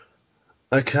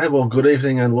Okay, well, good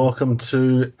evening and welcome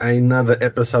to another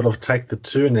episode of Take the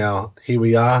Two. Now, here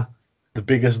we are, the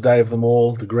biggest day of them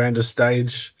all, the grandest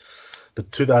stage, the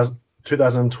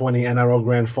 2020 NRL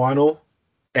Grand Final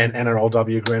and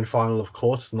NRLW Grand Final, of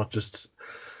course. Not just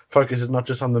focus is not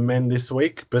just on the men this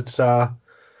week, but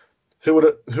who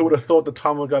would have thought the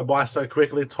time would go by so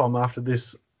quickly, Tom, after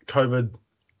this COVID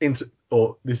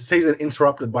or this season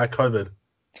interrupted by COVID?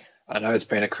 I know it's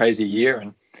been a crazy year,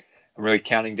 and I'm really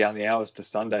counting down the hours to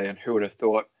Sunday. And who would have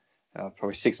thought,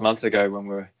 probably 6 months ago, when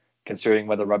we were considering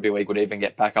whether rugby league would even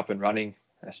get back up and running,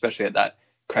 especially at that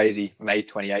crazy May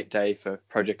 28 day for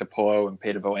Project Apollo and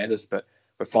Peter Volandis. But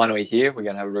we're finally here. We're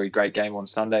going to have a really great game on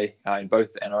Sunday in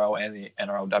both the NRL and the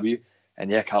NRLW. And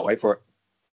yeah, can't wait for it.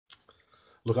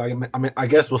 Look, I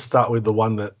guess we'll start with the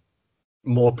one that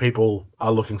more people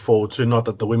are looking forward to. Not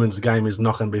that the women's game is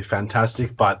not going to be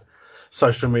fantastic, but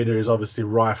social media is obviously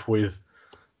rife with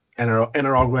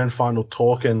NRL Grand Final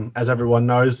talk, and as everyone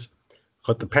knows,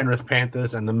 got the Penrith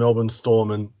Panthers and the Melbourne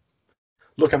Storm. And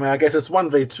look, I guess it's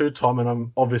 1v2, Tom,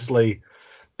 and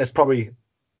it's probably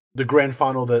the grand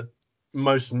final that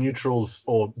most neutrals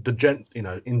or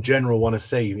in general want to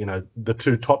see, the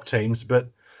two top teams.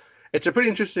 But it's a pretty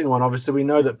interesting one. Obviously, we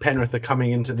know that Penrith are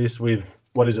coming into this with,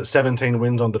 17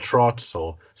 wins on the trot,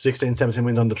 or 16, 17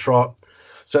 wins on the trot.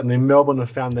 Certainly Melbourne have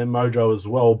found their mojo as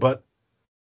well, but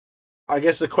I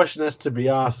guess the question has to be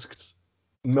asked.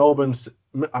 Melbourne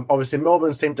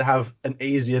seemed to have an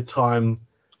easier time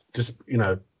just,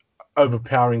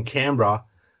 overpowering Canberra.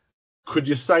 Could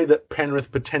you say that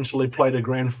Penrith potentially played a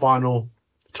grand final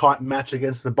type match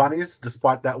against the Bunnies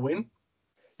despite that win?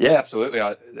 Yeah, absolutely.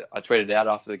 I tweeted out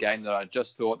after the game that I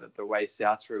just thought that the way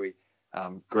Souths really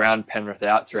ground Penrith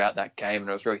out throughout that game, and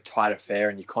it was a really tight affair.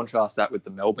 And you contrast that with the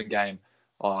Melbourne game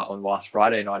on last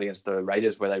Friday night against the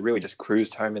Raiders, where they really just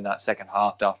cruised home in that second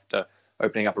half after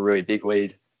opening up a really big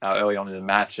lead early on in the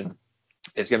match. And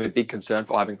it's going to be a big concern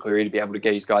for Ivan Cleary to be able to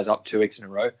get his guys up 2 weeks in a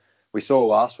row. We saw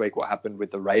last week what happened with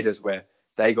the Raiders, where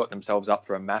they got themselves up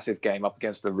for a massive game up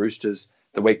against the Roosters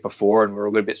the week before, and were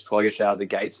a little bit sluggish out of the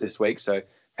gates this week. So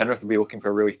Penrith will be looking for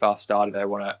a really fast start if they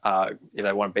want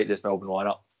to beat this Melbourne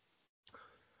lineup.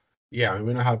 Yeah,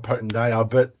 we know how potent they are,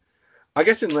 but I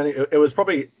guess it was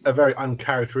probably a very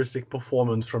uncharacteristic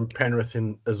performance from Penrith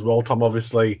as well, Tom.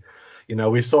 Obviously,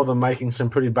 we saw them making some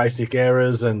pretty basic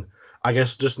errors, and I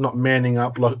guess just not manning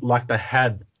up like they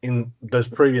had in those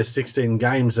previous 16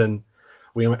 games. And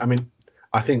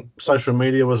I think social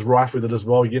media was rife with it as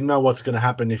well. You know what's going to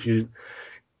happen if you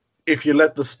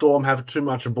let the Storm have too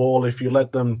much ball, if you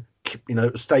let them,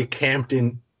 stay camped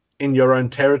in your own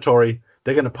territory,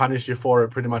 they're going to punish you for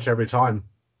it pretty much every time.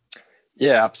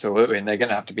 Yeah, absolutely. And they're going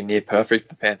to have to be near perfect,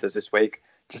 the Panthers, this week.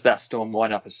 Just that Storm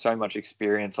lineup has so much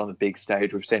experience on the big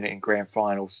stage. We've seen it in grand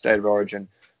finals, state of origin,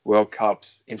 World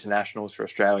Cups, internationals for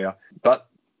Australia. But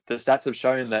the stats have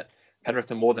shown that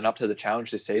Penrith are more than up to the challenge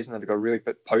this season. They've got really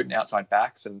potent outside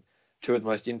backs and two of the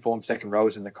most informed second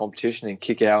rowers in the competition in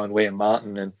Kikau and Liam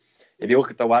Martin. And if you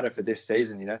look at the ladder for this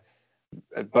season,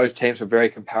 both teams were very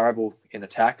comparable in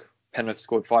attack. Penrith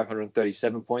scored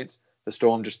 537 points. The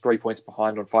Storm just 3 points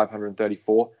behind on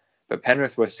 534. But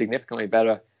Penrith were significantly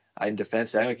better in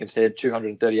defence. They only conceded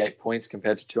 238 points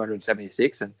compared to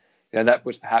 276. And that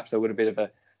was perhaps a little bit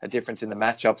of a difference in the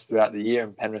matchups throughout the year.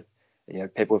 And Penrith,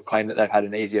 people have claimed that they've had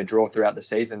an easier draw throughout the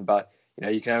season. But,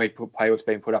 you can only play what's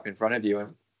being put up in front of you.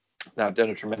 And they've done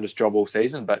a tremendous job all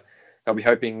season. But they'll be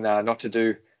hoping not to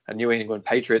do a New England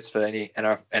Patriots for any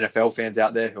NFL fans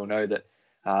out there who'll know that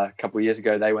a couple of years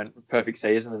ago, they went perfect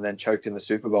season and then choked in the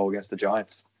Super Bowl against the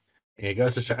Giants. Yeah, it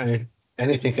goes to show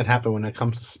anything can happen when it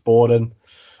comes to sport. And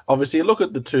obviously, you look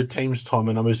at the two teams, Tom,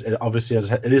 and obviously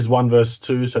it is 1 versus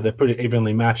 2, so they're pretty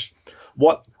evenly matched.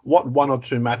 What one or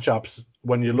two matchups,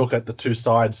 when you look at the two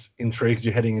sides, intrigues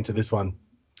you heading into this one?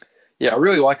 Yeah, I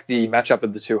really like the matchup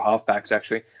of the two halfbacks,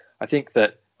 actually. I think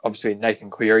that, obviously,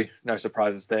 Nathan Cleary, no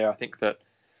surprises there. I think that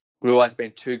Luai's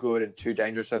been too good and too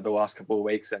dangerous over the last couple of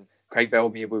weeks, and Craig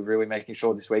Bellamy will be really making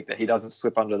sure this week that he doesn't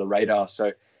slip under the radar.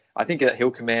 So I think that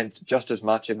he'll command just as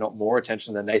much, if not more,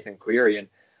 attention than Nathan Cleary. And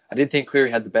I did think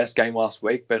Cleary had the best game last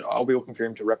week, but I'll be looking for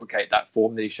him to replicate that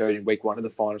form that he showed in week 1 of the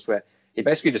finals, where he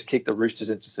basically just kicked the Roosters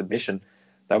into submission.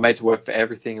 They were made to work for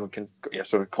everything and can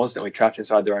sort of constantly trapped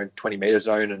inside their own 20-metre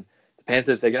zone. And the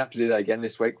Panthers, they're going to have to do that again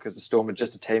this week, because the Storm are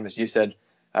just a team, as you said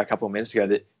a couple of minutes ago,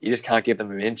 that you just can't give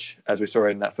them an inch, as we saw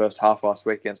in that first half last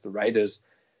week against the Raiders.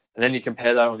 And then you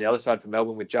compare that on the other side for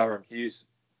Melbourne with Jahrome Hughes.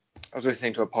 I was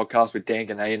listening to a podcast with Dan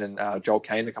Ganane and Joel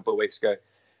Kane a couple of weeks ago, and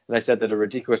they said that a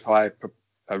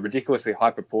ridiculously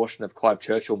high proportion of Clive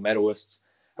Churchill medalists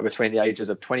are between the ages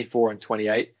of 24 and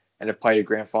 28 and have played a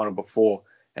grand final before.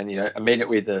 And,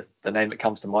 immediately the name that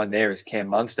comes to mind there is Cam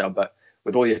Munster. But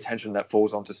with all the attention that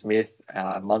falls onto Smith,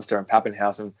 Munster and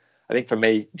Pappenhausen, I think for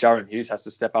me, Jaron Hughes has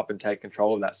to step up and take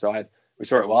control of that side. We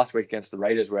saw it last week against the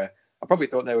Raiders, where I probably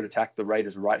thought they would attack the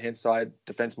Raiders' right-hand side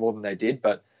defence more than they did,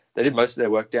 but they did most of their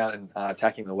work down and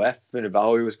attacking the left.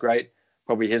 Vunivalu was great,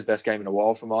 probably his best game in a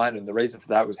while for mine, and the reason for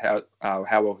that was how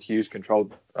well Hughes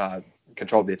controlled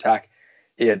the attack.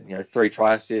 He had 3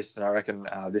 try assists, and I reckon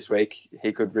this week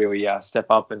he could really step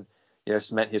up and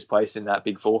cement his place in that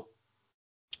big four.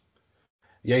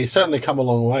 Yeah, he's certainly come a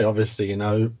long way. Obviously,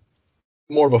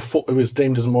 more of a it was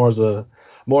deemed as more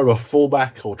of a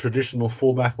fullback or traditional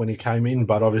fullback when he came in,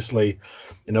 but obviously,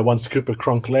 once Cooper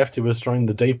Cronk left, he was throwing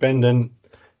the deep end, and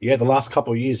yeah, the last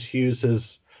couple of years, Hughes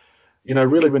has,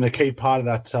 really been a key part of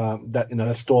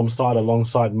that Storm side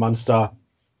alongside Munster,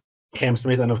 Cam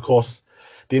Smith, and of course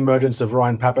the emergence of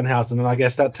Ryan Pappenhausen. And I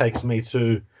guess that takes me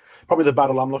to probably the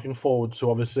battle I'm looking forward to.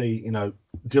 Obviously,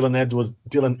 Dylan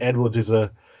Edwards is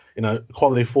a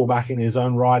quality fullback in his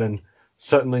own right, and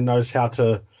certainly knows how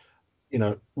to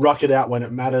ruck it out when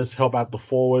it matters, help out the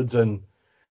forwards, and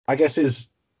I guess is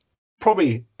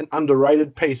probably an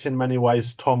underrated piece in many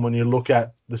ways, Tom, when you look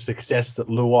at the success that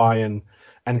Luai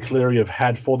and Cleary have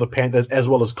had for the Panthers, as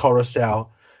well as Coruscant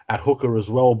at hooker as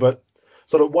well. But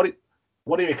sort of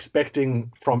what are you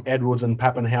expecting from Edwards and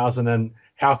Pappenhausen, and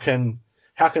how can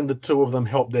the two of them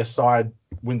help their side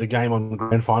win the game on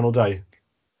grand final day?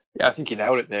 Yeah, I think you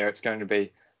nailed it there. It's going to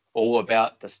be all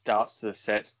about the starts to the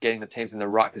sets, getting the teams in the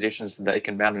right positions so that they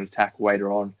can mount an attack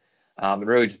later on, and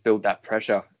really just build that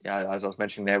pressure. As I was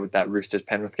mentioning there with that Roosters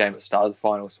Penrith game at the start of the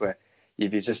finals, where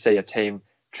if you just see a team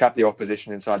trap the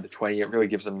opposition inside the 20, it really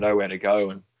gives them nowhere to go.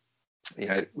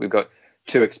 And we've got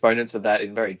 2 exponents of that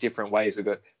in very different ways. We've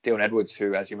got Dylan Edwards,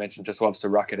 who, as you mentioned, just loves to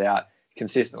ruck it out,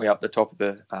 consistently up the top of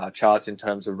the charts in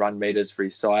terms of run meters for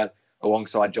his side,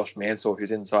 alongside Josh Mansour,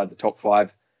 who's inside the top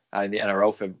 5 in the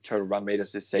NRL for total run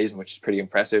meters this season, which is pretty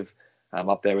impressive,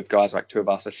 up there with guys like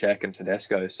Tuivasa-Sheck and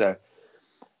Tedesco. So,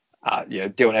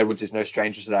 Dylan Edwards is no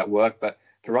stranger to that work, but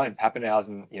for Ryan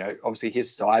Pappenhausen, obviously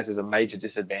his size is a major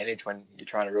disadvantage when you're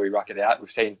trying to really ruck it out. We've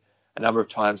seen a number of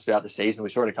times throughout the season. We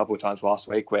saw it a couple of times last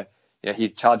week where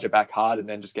he'd charge it back hard and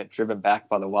then just get driven back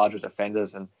by the larger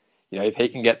defenders. And if he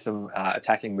can get some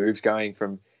attacking moves going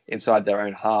from inside their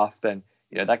own half, then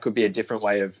that could be a different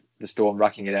way of the Storm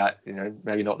rucking it out.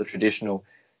 Maybe not the traditional,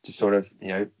 just sort of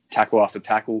tackle after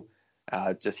tackle,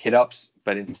 just hit ups,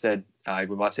 but instead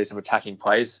we might see some attacking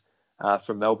plays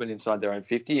from Melbourne inside their own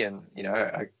 50, and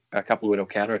a couple of little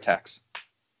counter attacks.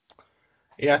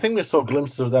 Yeah, I think we saw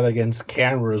glimpses of that against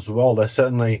Canberra as well. They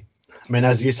certainly,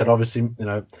 as you said, obviously,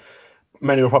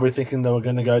 many were probably thinking they were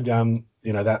going to go down,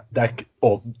 that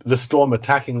or the Storm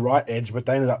attacking right edge, but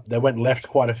they went left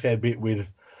quite a fair bit with,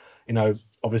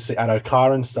 obviously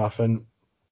Addo-Carr and stuff, and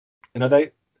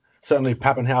they certainly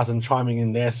Pappenhausen chiming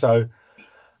in there. So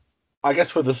I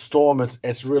guess for the Storm,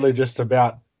 it's really just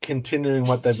about continuing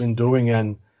what they've been doing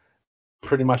and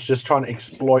pretty much just trying to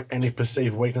exploit any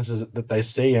perceived weaknesses that they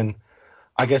see. And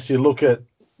I guess you look at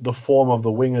the form of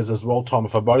the wingers as well, Tom,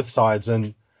 for both sides,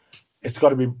 and it's got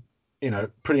to be,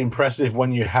 pretty impressive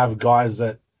when you have guys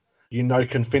that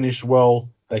can finish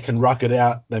well, they can ruck it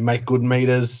out, they make good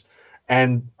meters,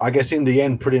 and I guess in the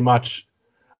end pretty much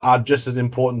are just as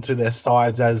important to their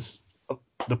sides as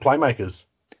the playmakers.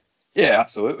 Yeah,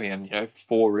 absolutely. And,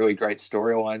 4 really great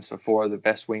storylines for 4 of the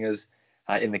best wingers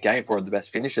in the game, 4 of the best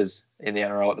finishers in the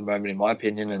NRL at the moment, in my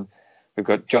opinion. And we've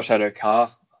got Josh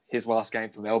Addo-Carr, his last game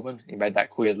for Melbourne. He made that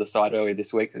clear to the side earlier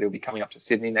this week that he'll be coming up to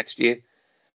Sydney next year.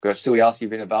 We've got Suliasi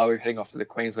Vunivalu heading off to the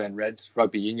Queensland Reds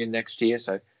Rugby Union next year,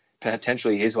 so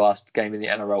potentially his last game in the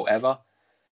NRL ever.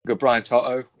 We've got Brian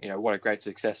To'o, what a great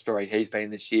success story he's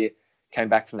been this year. Came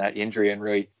back from that injury and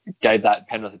really gave that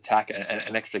Penrith attack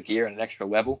an extra gear and an extra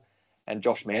level. And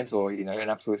Josh Mansour, an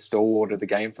absolute stalwart of the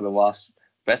game for the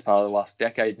best part of the last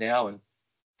decade now. And,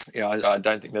 I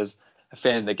don't think there's a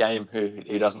fan in the game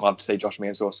who doesn't love to see Josh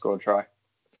Mansour score a try.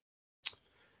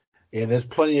 Yeah, there's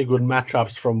plenty of good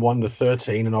matchups from 1 to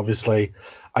 13, and obviously,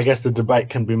 I guess the debate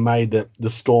can be made that the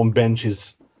Storm bench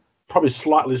is probably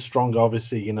slightly stronger,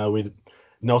 obviously, with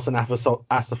Nelson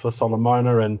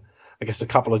Asafa-Solomona and I guess a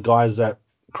couple of guys that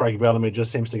Craig Bellamy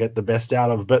just seems to get the best out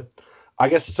of. But I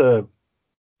guess to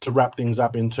wrap things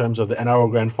up in terms of the NRL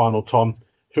Grand Final, Tom,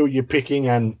 who are you picking,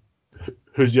 and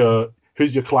who's your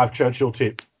Clive Churchill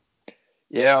tip?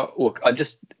 Yeah, look, I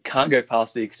just can't go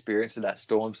past the experience of that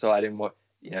Storm side in what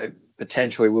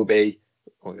potentially will be,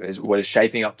 or what is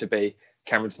shaping up to be,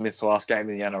 Cameron Smith's last game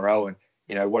in the NRL,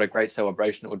 and what a great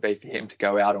celebration it would be for him to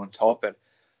go out on top. And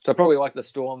so I probably like the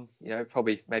Storm,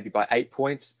 probably maybe by 8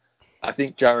 points. I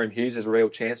think Jarom Hughes has a real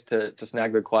chance to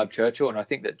snag the Clive Churchill, and I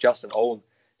think that Justin Olam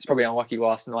is probably unlucky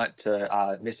last night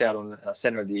to miss out on a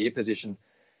centre of the year position.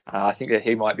 I think that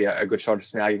he might be a good shot at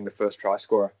snagging the first try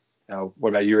scorer. What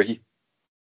about you, Ricky?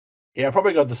 Yeah, I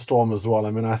probably got the Storm as well.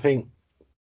 I mean, I think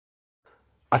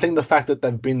the fact that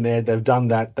they've been there, they've done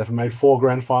that, they've made 4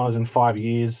 grand finals in 5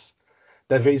 years.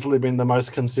 They've easily been the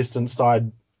most consistent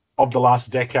side of the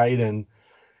last decade, and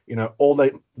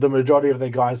the majority of their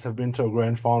guys have been to a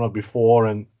grand final before,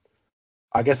 and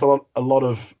I guess a lot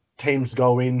of teams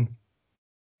go in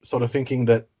sort of thinking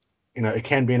that it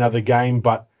can be another game,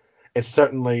 but it's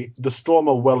certainly the Storm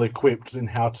are well equipped in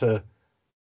how to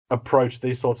approach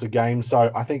these sorts of games.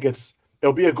 So I think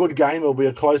it'll be a good game, it'll be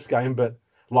a close game, but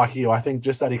like you, I think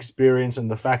just that experience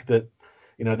and the fact that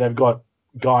they've got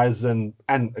guys and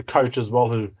a coach as well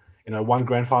who won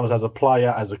grand finals as a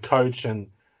player, as a coach, and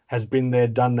has been there,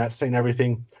 done that, seen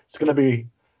everything. It's going to be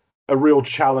a real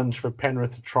challenge for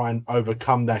Penrith to try and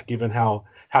overcome that, given how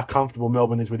comfortable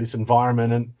Melbourne is with this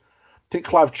environment. And I think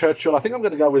Clive Churchill, I think I'm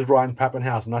going to go with Ryan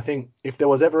Pappenhausen. I think if there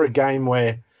was ever a game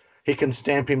where he can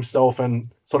stamp himself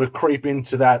and sort of creep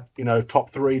into that,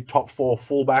 top 3, top 4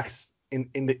 fullbacks in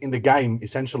the game,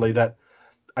 essentially, that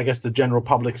I guess the general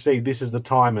public see, this is the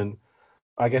time. And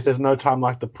I guess there's no time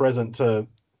like the present to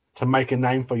make a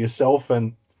name for yourself.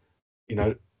 And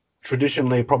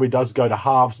traditionally it probably does go to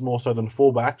halves more so than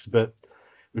fullbacks, but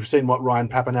we've seen what Ryan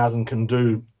Pappenhausen can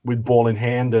do with ball in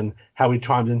hand and how he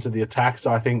chimes into the attack.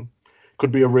 So I think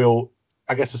could be a real,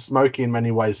 I guess, a smoky in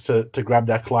many ways to grab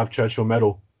that Clive Churchill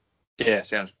medal. Yeah,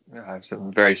 sounds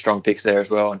some very strong picks there as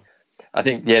well. And I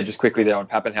think, just quickly there on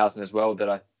Pappenhausen as well,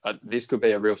 that this could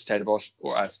be a real state of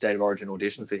origin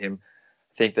audition for him.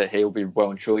 I think that he will be well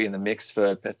and truly in the mix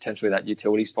for potentially that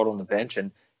utility spot on the bench.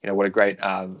 And what a great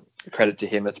credit to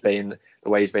him it's been, the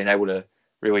way he's been able to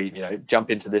really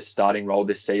jump into this starting role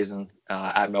this season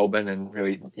at Melbourne and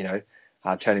really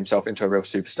turn himself into a real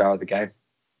superstar of the game.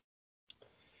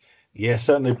 Yeah,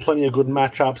 certainly plenty of good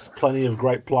matchups, plenty of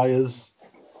great players.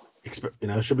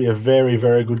 It should be a very,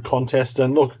 very good contest.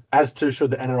 And look, as too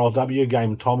should the NRLW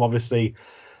game, Tom. Obviously,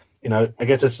 I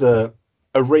guess it's a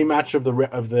rematch of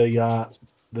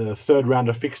the third round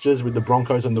of fixtures with the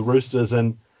Broncos and the Roosters.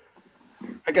 And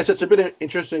I guess it's a bit of an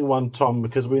interesting one, Tom,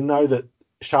 because we know that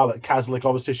Charlotte Caslick,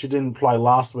 obviously she didn't play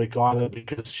last week either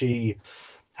because she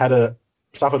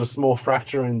suffered a small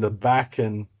fracture in the back,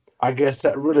 and I guess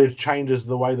that really changes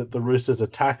the way that the Roosters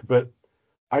attack. But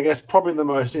I guess probably the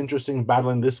most interesting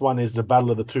battle in this one is the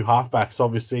battle of the 2 halfbacks.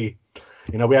 Obviously,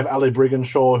 we have Ali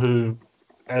Brigginshaw, who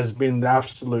has been the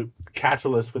absolute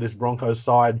catalyst for this Broncos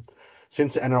side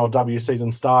since the NRLW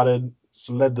season started.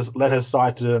 So led her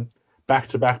side to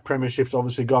back-to-back premierships,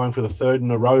 obviously going for the 3rd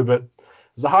in a row. But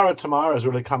Zahara Tamara is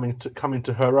really come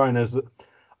into her own as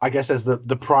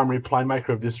the primary playmaker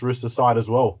of this Rooster side as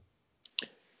well.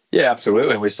 Yeah,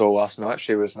 absolutely. And we saw last night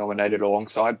she was nominated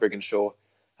alongside Brigginshaw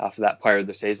for that Player of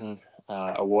the Season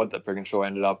award that Brigginshaw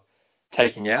ended up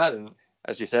taking out. And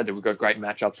as you said, we've got great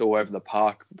matchups all over the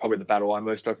park. Probably the battle I'm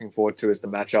most looking forward to is the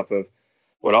matchup of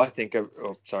who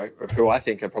I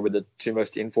think are probably the 2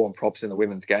 most informed props in the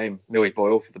women's game. Millie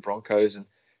Boyle for the Broncos and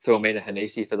Philomena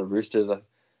Hanisi for the Roosters. I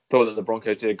thought that the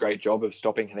Broncos did a great job of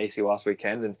stopping Hanisi last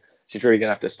weekend, and she's really going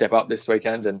to have to step up this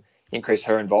weekend and increase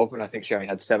her involvement. I think she only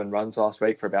had 7 runs last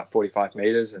week for about 45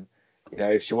 metres, and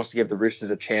if she wants to give the Roosters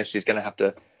a chance, she's going to have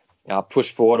to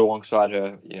push forward alongside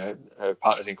her, her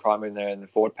partners in crime in there in the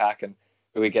forward pack, and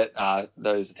really get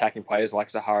those attacking players like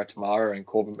Zahara Tamara and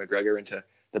Corbin McGregor into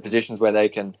the positions where they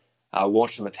can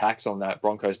launch some attacks on that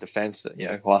Broncos defence.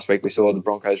 Last week we saw the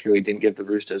Broncos really didn't give the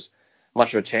Roosters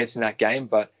much of a chance in that game,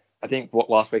 but I think what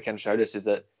last weekend showed us is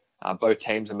that both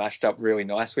teams are matched up really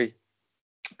nicely.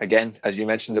 Again, as you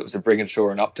mentioned, it was the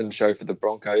Brigginshaw and Upton show for the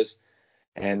Broncos.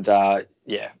 And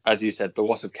as you said, the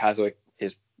loss of Caswick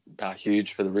is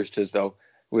huge for the Roosters. They'll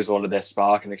lose a lot of their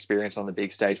spark and experience on the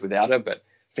big stage without her, but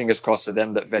fingers crossed for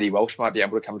them that Vetti Welsh might be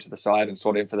able to come to the side and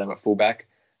sort in for them at fullback.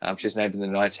 She's named in the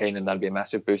 19, and that'd be a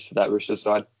massive boost for that Roosters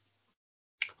side.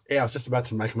 Yeah, I was just about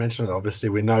to make mention of it. Obviously,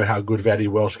 we know how good Vetti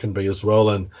Welsh can be as well.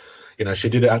 And, she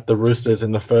did it at the Roosters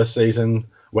in the first season,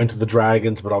 went to the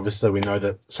Dragons, but obviously we know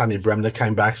that Sunny Bremner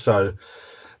came back. So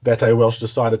Vetti Welsh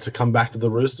decided to come back to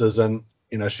the Roosters, and,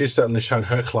 she's certainly shown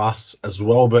her class as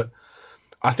well. But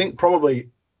I think probably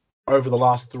over the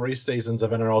last 3 seasons of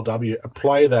NRLW, a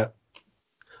player that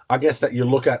I guess that you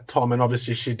look at, Tom, and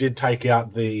obviously she did take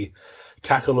out the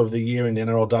tackle of the year in the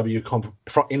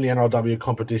NRLW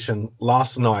competition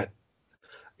last night,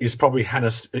 is probably Hannah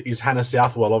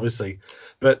Southwell, obviously.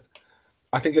 But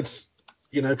I think it's,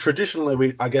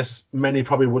 traditionally I guess many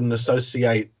probably wouldn't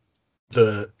associate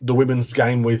the women's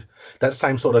game with that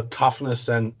same sort of toughness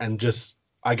and just,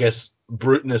 I guess,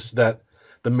 bruteness that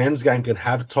the men's game can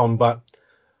have, Tom. But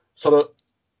sort of,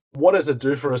 what does it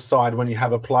do for a side when you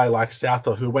have a player like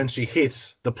Souther who, when she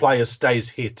hits, the player stays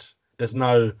hit? There's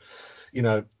no,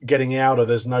 getting out, or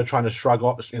there's no trying to shrug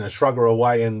her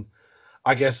away. And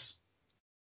I guess,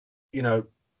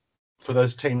 for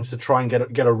those teams to try and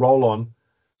get a roll on,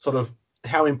 sort of,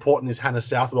 how important is Hannah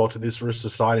Southwell to this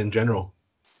Roosters side in general?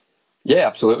 Yeah,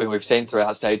 absolutely. We've seen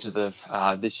throughout stages of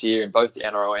this year in both the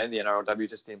NRL and the NRLW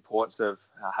just the importance of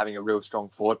having a real strong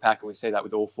forward pack, and we see that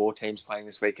with all four teams playing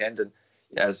this weekend. And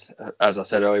as I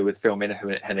said earlier, with Phil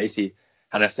Hanisi,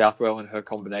 Hannah Southwell and her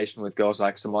combination with girls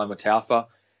like Samaima Taufa,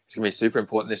 it's going to be super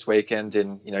important this weekend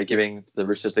in giving the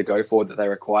Roosters the go forward that they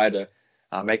require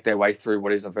to make their way through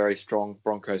what is a very strong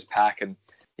Broncos pack. And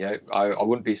I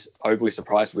wouldn't be overly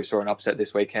surprised if we saw an upset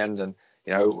this weekend, and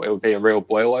it would be a real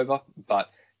boil over, but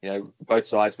both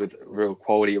sides with real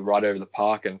quality right over the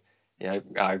park, and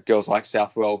girls like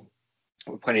Southwell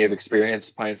with plenty of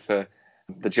experience playing for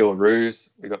the Jillaroos.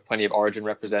 We've got plenty of Origin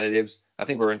representatives. I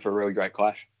think we're in for a really great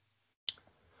clash.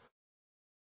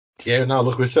 Yeah, no,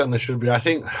 look, we certainly should be. I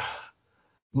think,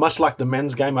 much like the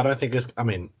men's game, I don't think it's. I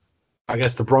mean, I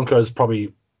guess the Broncos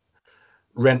probably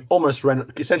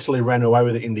essentially ran away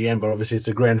with it in the end, but obviously it's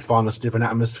a grand final, it's a different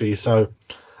atmosphere. So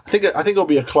I think it'll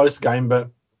be a close game, but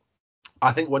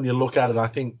I think when you look at it, I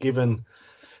think given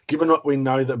what we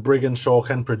know that Brigginshaw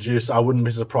can produce, I wouldn't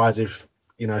be surprised if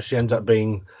she ends up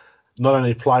being not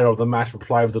only player of the match but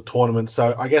player of the tournament.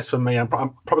 So I guess for me, I'm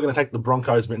probably going to take the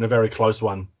Broncos, but in a very close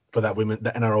one for that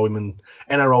the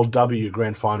NRLW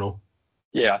grand final.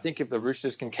 Yeah, I think if the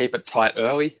Roosters can keep it tight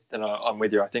early, then I'm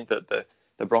with you. I think that the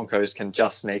Broncos can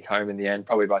just sneak home in the end,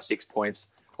 probably by 6 points.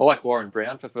 I like Lauren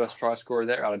Brown for first try scorer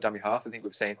there out of dummy half. I think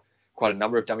we've seen quite a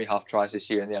number of dummy half tries this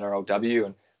year in the NRLW,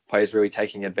 and players really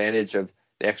taking advantage of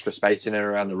the extra space in and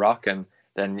around the ruck. And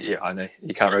then, I know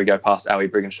you can't really go past Ali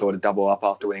Brigginshaw to double up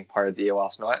after winning Player of the Year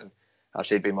last night, and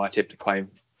she'd be my tip to claim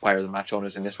Player of the Match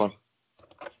honours in this one.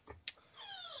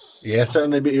 Yeah,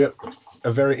 certainly be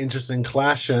a very interesting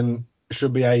clash, and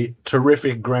should be a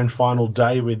terrific grand final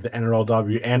day with the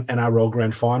NRLW and NRL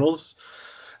grand finals.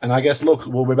 And I guess, look,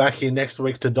 we'll be back here next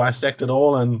week to dissect it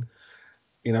all and,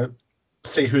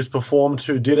 see who's performed,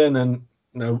 who didn't, and,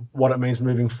 what it means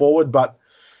moving forward. But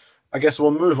I guess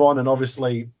we'll move on, and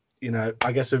obviously,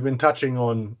 I guess we've been touching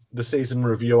on the season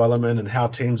review element and how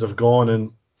teams have gone,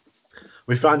 and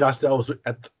we found ourselves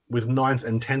with 9th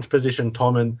and 10th position,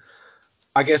 Tom, and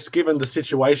I guess given the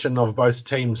situation of both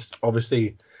teams,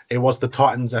 obviously it was the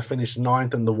Titans that finished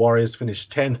 9th and the Warriors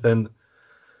finished 10th. And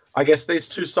I guess these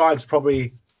two sides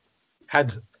probably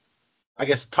had, I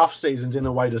guess, tough seasons in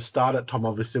a way to start it, Tom.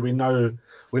 Obviously, we know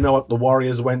what the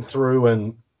Warriors went through,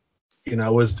 and it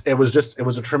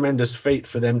was a tremendous feat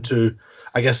for them to,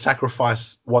 I guess,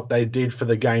 sacrifice what they did for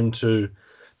the game to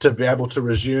be able to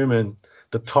resume. And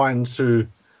the Titans, who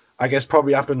I guess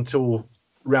probably up until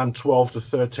round 12 to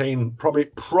 13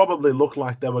 probably looked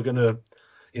like they were going to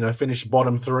finish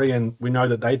bottom 3, and we know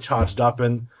that they charged up.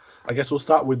 And I guess we'll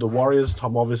start with the Warriors,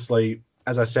 Tom. Obviously,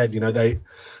 as I said,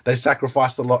 they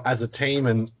sacrificed a lot as a team,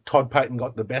 and Todd Payten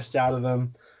got the best out of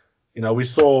them. We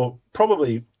saw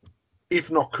probably,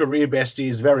 if not career best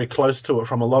years, very close to it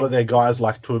from a lot of their guys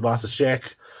like Tuivasa Sheck,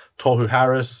 Tohu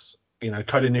Harris,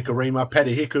 Cody Nikorima,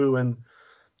 Peti Hiku, and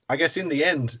I guess in the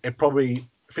end, it probably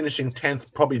finishing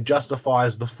 10th probably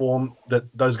justifies the form that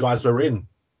those guys were in.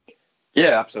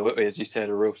 Yeah, absolutely. As you said,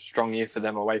 a real strong year for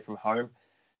them away from home.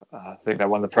 I think they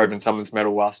won the Proven Summons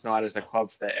medal last night as a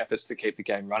club for their efforts to keep the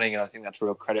game running, and I think that's a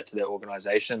real credit to their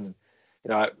organisation.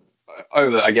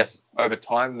 Over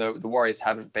time, the Warriors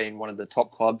haven't been one of the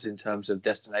top clubs in terms of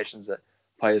destinations that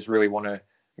players really want to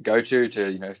go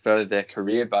to further their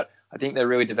career, but I think they're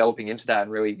really developing into that,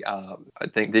 and really, I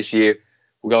think this year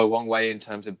will go a long way in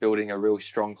terms of building a really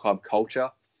strong club culture.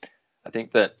 I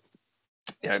think that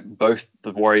both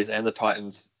the Warriors and the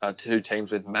Titans are two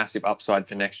teams with massive upside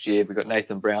for next year. We've got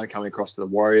Nathan Brown coming across to the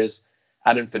Warriors.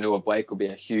 Adam Fanua-Blake will be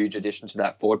a huge addition to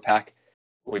that forward pack.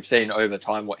 We've seen over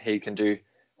time what he can do,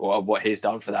 or what he's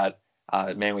done for that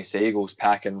Manly Sea Eagles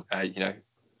pack, and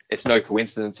it's no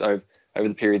coincidence over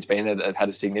the period's been there that they've had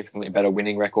a significantly better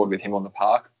winning record with him on the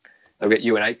park. They'll get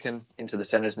Ewan Aitken into the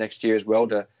centres next year as well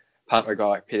to partner a guy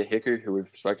like Peter Hiku, who we've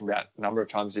spoken about a number of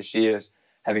times this year, is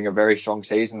having a very strong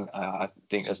season. I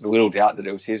think there's little doubt that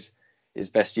it was his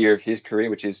best year of his career,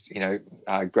 which is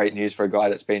great news for a guy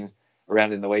that's been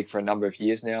around in the league for a number of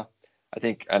years now. I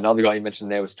think another guy you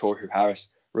mentioned there was Tohu Harris.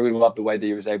 Really loved the way that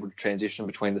he was able to transition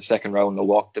between the second row and the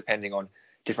lock, depending on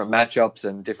different matchups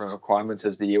and different requirements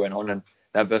as the year went on. And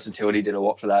that versatility did a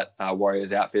lot for that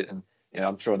Warriors outfit, and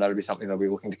I'm sure that'll be something they'll be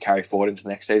looking to carry forward into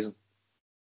next season.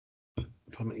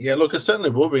 Yeah, look, it certainly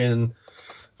will be, and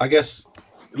I guess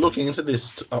looking into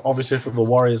this, obviously for the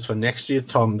Warriors for next year,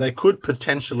 Tom, they could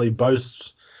potentially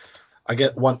boast, I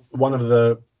get one of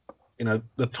the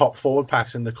the top forward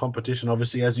packs in the competition.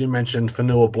 Obviously, as you mentioned,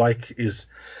 Fanua Blake is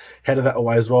headed that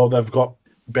way as well. They've got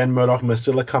Ben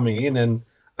Murdoch-Masila coming in, and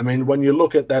I mean, when you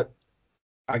look at that,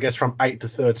 I guess from 8 to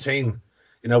 13,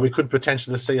 we could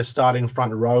potentially see a starting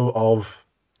front row of.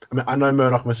 I mean, I know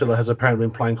Murdoch-Masila has apparently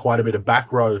been playing quite a bit of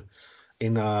back row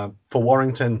for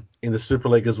Warrington in the Super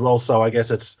League as well. So I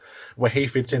guess it's where he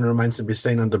fits in remains to be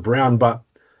seen under Brown. But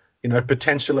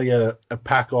potentially a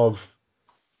pack of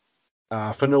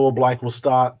Fanua Blake will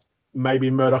start, maybe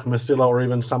Murdoch-Masila or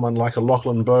even someone like a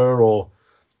Lachlan Burr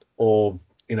or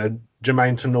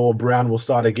Jermaine Tenor-Brown will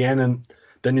start again. And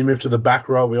then you move to the back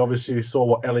row. We obviously saw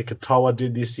what Eli Katoa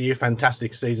did this year.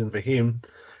 Fantastic season for him.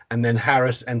 And then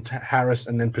Harris and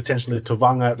then potentially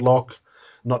Tavanga at lock.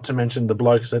 Not to mention the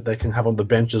blokes that they can have on the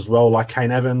bench as well, like Kane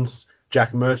Evans,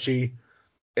 Jack Murchie.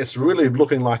 It's really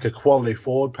looking like a quality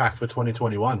forward pack for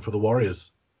 2021 for the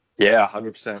Warriors. Yeah,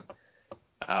 100%.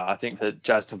 I think that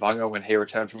Jazz Tavanga, when he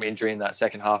returned from injury in that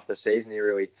second half of the season, he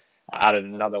really added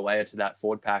another layer to that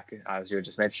forward pack, as you were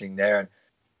just mentioning there.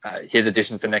 And his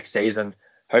addition for next season,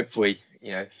 hopefully,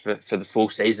 for the full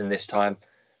season this time,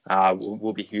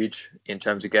 will be huge in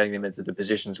terms of getting them into the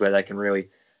positions where they can really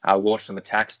launch some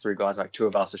attacks through guys like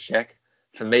Tuivasa-Sheck.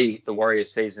 For me, the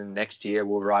Warriors season next year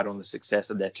will ride on the success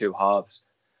of their two halves.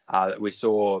 We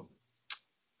saw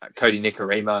Cody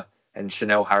Nikorima and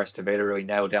Chanel Harris-Tavita really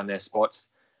nail down their spots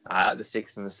at the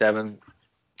 6 and the 7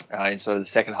 in sort of the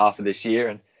second half of this year.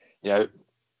 And,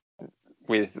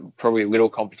 with probably little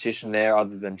competition there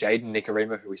other than Jaden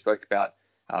Nikorima, who we spoke about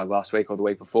last week or the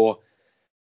week before,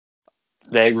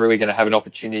 they're really going to have an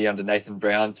opportunity under Nathan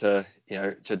Brown to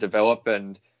develop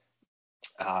and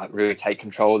really take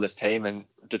control of this team and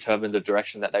determine the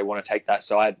direction that they want to take that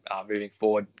side moving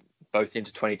forward, both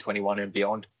into 2021 and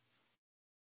beyond.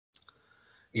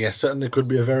 Yeah, certainly could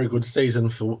be a very good season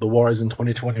for the Warriors in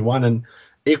 2021, and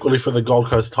equally for the Gold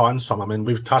Coast Titans, Tom. I mean,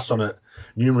 we've touched on it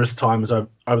numerous times over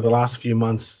the last few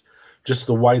months, just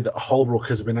the way that Holbrook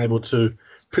has been able to,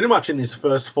 pretty much in his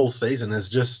first full season, has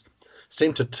just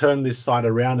seemed to turn this side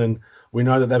around. And we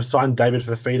know that they've signed David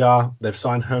Fafita, they've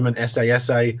signed Herman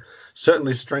Sasa,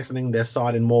 certainly strengthening their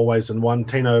side in more ways than one.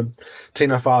 Tino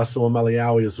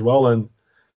Fa'asua-Maliawi as well. And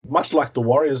much like the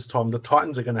Warriors, Tom, the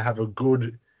Titans are going to have a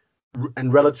good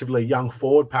and relatively young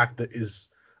forward pack that is,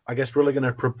 I guess, really going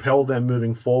to propel them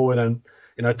moving forward and,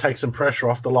 take some pressure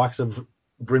off the likes of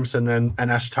Brimson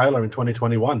and Ash Taylor in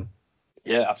 2021.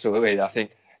 Yeah, absolutely. I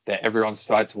think they're everyone's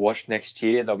side to watch next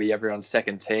year. They'll be everyone's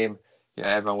second team.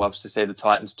 Everyone loves to see the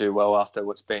Titans do well after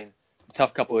what's been a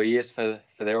tough couple of years for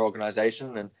their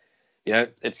organisation. And,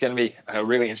 it's going to be a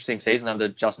really interesting season under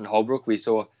Justin Holbrook. We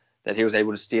saw that he was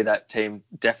able to steer that team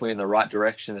definitely in the right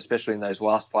direction, especially in those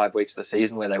last 5 weeks of the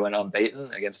season where they went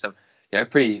unbeaten against some,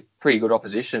 pretty good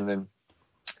opposition. And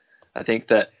I think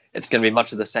that it's going to be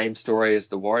much of the same story as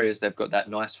the Warriors. They've got that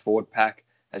nice forward pack,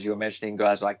 as you were mentioning,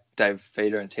 guys like Dave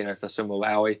Feeder and Tino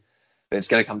Fa'asua-Maliawi. But it's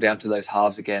going to come down to those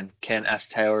halves again. Can Ash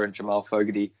Taylor and Jamal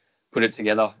Fogarty put it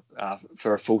together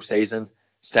for a full season,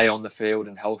 stay on the field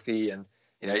and healthy? And,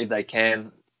 if they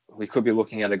can, we could be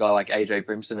looking at a guy like AJ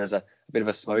Brimson as a bit of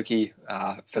a smoky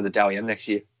for the Dally M next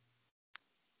year.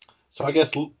 So I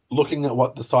guess looking at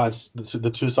what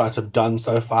the two sides have done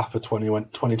so far for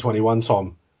 2021,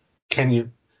 Tom,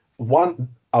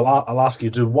 I'll ask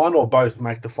you, do one or both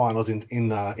make the finals in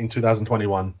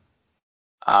 2021?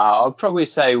 I'll probably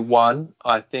say one.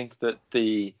 I think that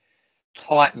the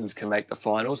Titans can make the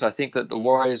finals. I think that the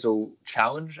Warriors will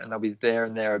challenge and they'll be there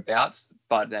and thereabouts,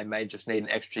 but they may just need an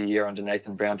extra year under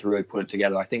Nathan Brown to really put it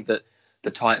together. I think that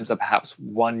the Titans are perhaps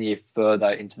 1 year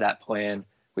further into that plan,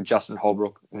 with Justin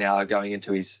Holbrook now going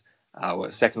into his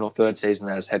second or third season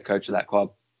as head coach of that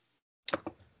club.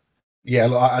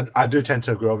 Yeah, I do tend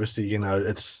to agree. Obviously,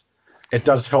 it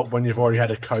does help when you've already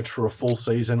had a coach for a full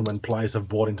season, when players have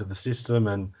bought into the system,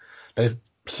 and they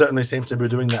certainly seems to be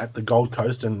doing that at the Gold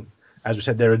Coast. And as we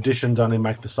said, their additions only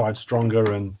make the side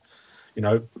stronger. And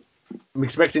I'm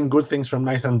expecting good things from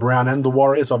Nathan Brown and the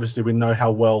Warriors. Obviously, we know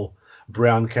how well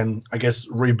Brown can, I guess,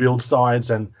 rebuild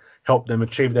sides and help them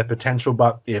achieve their potential.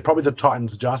 But yeah, probably the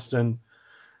Titans just. And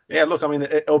yeah, look, I mean,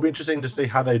 it'll be interesting to see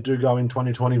how they do go in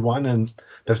 2021, and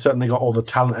they've certainly got all the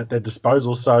talent at their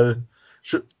disposal. So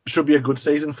should be a good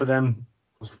season for them,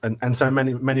 and so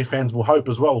many fans will hope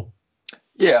as well.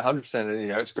 Yeah,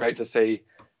 100%. It's great to see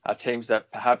teams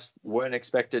that perhaps weren't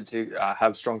expected to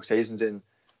have strong seasons in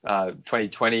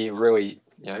 2020 really,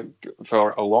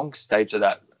 for a long stage of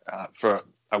that, for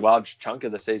a large chunk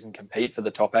of the season, compete for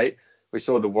the top 8. We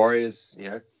saw the Warriors,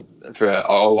 for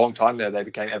a long time there, they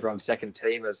became everyone's second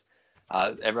team as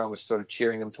everyone was sort of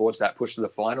cheering them towards that push to the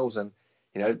finals. And,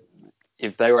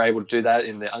 if they were able to do that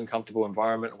in the uncomfortable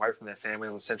environment away from their family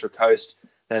on the Central Coast,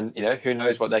 then, who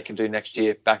knows what they can do next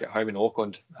year back at home in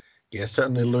Auckland. Yeah,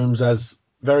 certainly looms as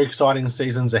very exciting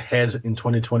seasons ahead in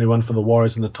 2021 for the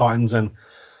Warriors and the Titans. And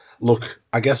look,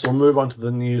 I guess we'll move on to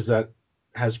the news that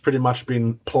has pretty much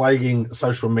been plaguing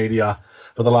social media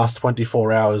for the last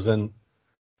 24 hours. And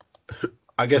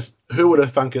I guess who would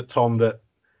have thunk it, Tom, that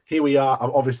here we are.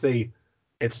 Obviously,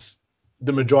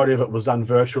 the majority of it was done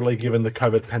virtually given the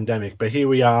COVID pandemic. But here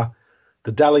we are,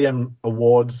 the Dally M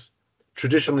Awards,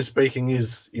 traditionally speaking,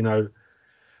 is,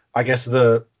 I guess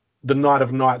the night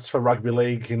of nights for rugby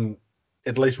league, in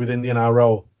at least within the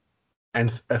NRL.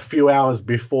 And a few hours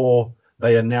before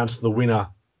they announce the winner,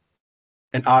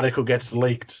 an article gets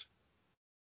leaked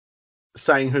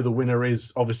saying who the winner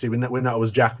is. Obviously, we know it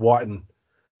was Jack Whiten.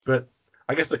 But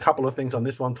I guess a couple of things on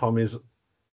this one, Tom, is,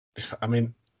 I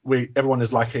mean, everyone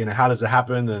is like, how does it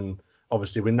happen? And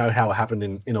obviously we know how it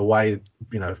happened in a way.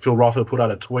 Phil Rothfield put out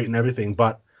a tweet and everything.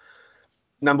 But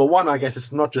number one, I guess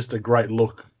it's not just a great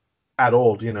look at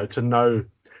all, to know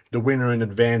the winner in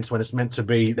advance when it's meant to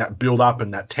be that build up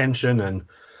and that tension, and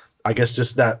I guess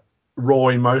just that raw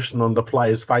emotion on the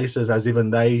players' faces as even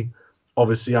they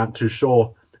obviously aren't too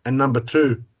sure. And number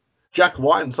two, Jack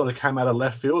Whiten sort of came out of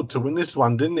left field to win this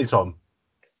one, didn't he, Tom?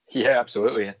 Yeah,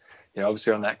 absolutely.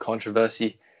 Obviously on that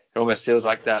controversy, it almost feels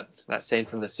like that scene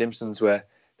from The Simpsons where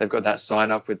they've got that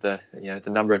sign up with the the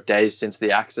number of days since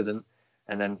the accident,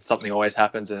 and then something always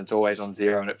happens and it's always on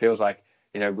zero, and it feels like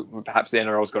perhaps the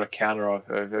NRL's got a counter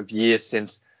of years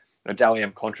since the Dally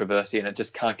M controversy, and it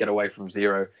just can't get away from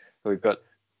zero. We've got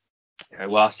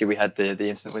last year we had the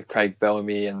incident with Craig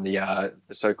Bellamy and the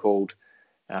so-called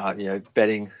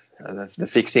betting the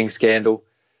fixing scandal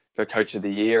for Coach of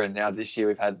the Year, and now this year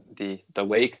we've had the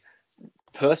leak.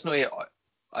 Personally,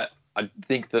 I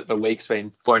think that the leak's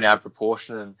been blown out of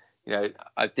proportion, and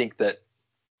I think that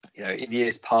in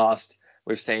years past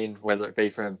we've seen, whether it be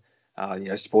from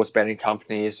sports betting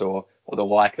companies or the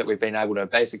like, that we've been able to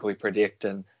basically predict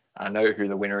and know who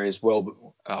the winner is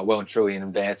well and truly in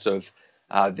advance of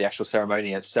the actual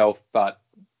ceremony itself. But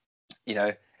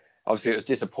obviously it was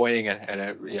disappointing and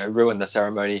it ruined the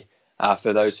ceremony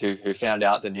for those who found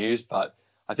out the news. But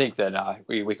I think that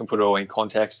we can put it all in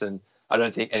context, and I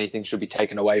don't think anything should be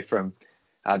taken away from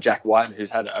Jack Whiten, who's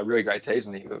had a really great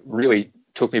season. He really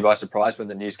took me by surprise when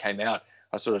the news came out.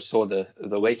 I sort of saw the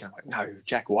leak and I'm like, no,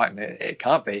 Jack Whiten, it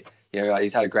can't be.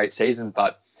 He's had a great season,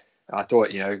 but I thought,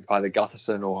 either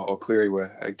Gutherson or Cleary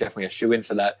were definitely a shoe-in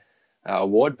for that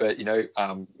award. But,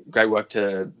 great work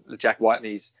to Jack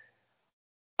Whiten.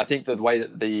 I think that the way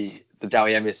that the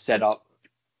Dally M is set up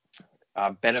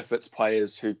benefits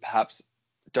players who perhaps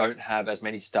don't have as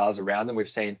many stars around them. We've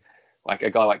seen like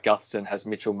a guy like Gutherson has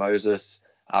Mitchell Moses,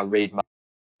 Reid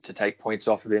to take points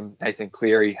off of him. Nathan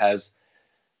Cleary has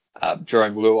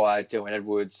Jerome Luai, Dylan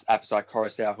Edwards, Apisai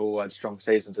Coruscant, who all had strong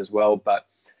seasons as well. But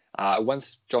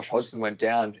once Josh Hodgson went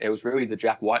down, it was really the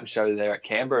Jack Whiten show there at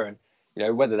Canberra.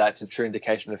 And, whether that's a true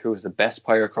indication of who was the best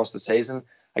player across the season,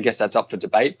 I guess that's up for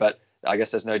debate. But I guess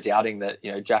there's no doubting that,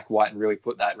 Jack Whiten really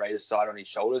put that Raiders side on his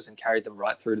shoulders and carried them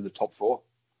right through to the top 4.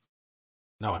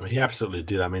 No, I mean, he absolutely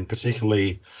did. I mean,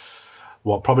 particularly,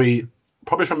 probably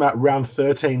from about round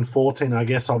 13, 14, I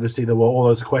guess, obviously there were all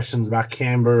those questions about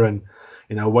Canberra and,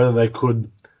 whether they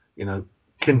could,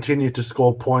 continue to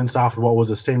score points after what was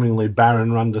a seemingly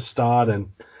barren run to start, and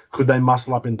could they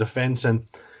muscle up in defence, and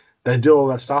they do all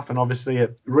that stuff. And obviously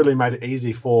it really made it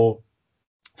easy for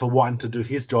Whiten to do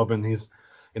his job, and he's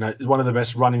one of the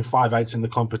best running 5'8" in the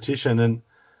competition. And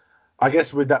I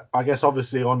guess with that,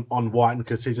 obviously on Whiten,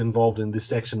 because he's involved in this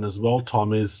section as well,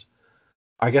 Tom, is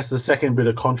I guess the second bit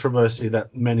of controversy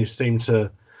that many seem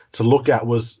to look at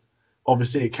was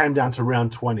obviously it came down to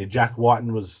round 20. Jack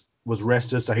Whiten was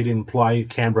rested, so he didn't play.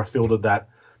 Canberra fielded that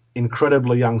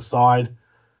incredibly young side.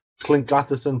 Clint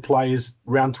Gutherson plays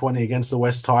round 20 against the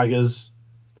West Tigers.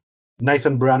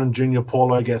 Nathan Brown and Junior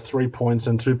Paulo get 3 points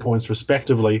and 2 points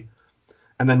respectively.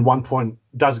 And then 1 point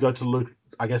goes to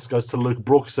Luke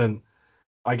Brooks. And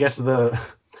I guess the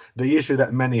issue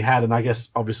that many had, and I guess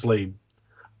obviously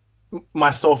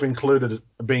myself included,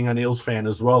 being an Eels fan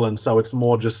as well, and so it's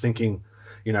more just thinking,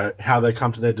 how they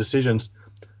come to their decisions.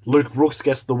 Luke Brooks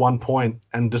gets the 1 point,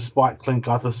 and despite Clint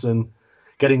Gutherson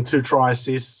getting 2 try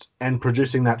assists and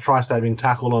producing that try-saving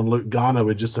tackle on Luke Garner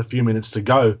with just a few minutes to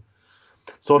go,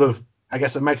 sort of, I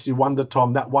guess it makes you wonder,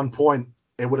 Tom, that 1 point,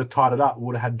 it would have tied it up. We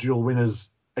would have had dual winners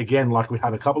again, like we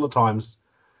had a couple of times.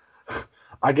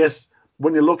 I guess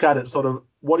when you look at it, sort of,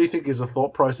 what do you think is the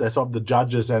thought process of the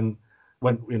judges, and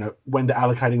when they're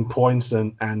allocating points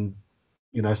and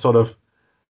sort of,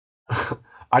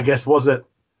 I guess, was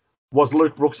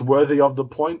Luke Brooks worthy of the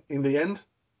point in the end?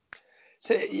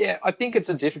 So yeah, I think it's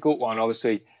a difficult one.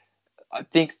 Obviously, I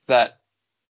think that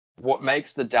what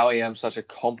makes the Dally M such a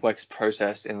complex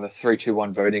process in the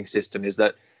 3-2-1 voting system is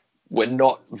that we're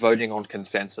not voting on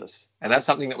consensus. And that's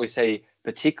something that we see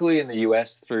particularly in the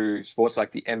US through sports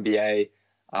like the NBA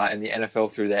and the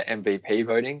NFL through their MVP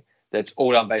voting. That's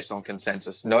all done based on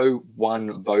consensus. No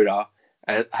one voter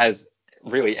has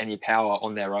really any power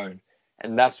on their own.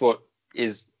 And that's what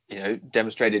is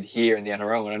demonstrated here in the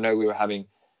NRL. And I know we were having,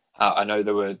 I know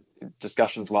there were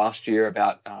discussions last year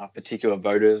about particular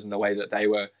voters and the way that they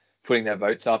were putting their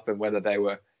votes up and whether they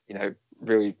were,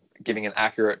 really giving an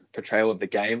accurate portrayal of the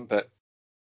game. But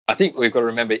I think we've got to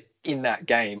remember in that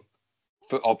game,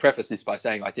 I'll preface this by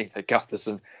saying I think that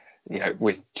Gutherson,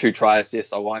 with 2 try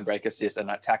assists, a line break assist, and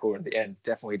that tackle at the end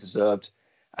definitely deserved,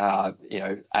 at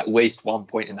least 1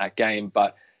 point in that game.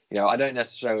 But, I don't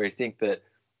necessarily think that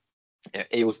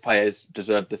Eagles players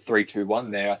deserved the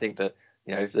 3-2-1 there. I think that,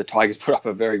 the Tigers put up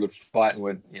a very good fight and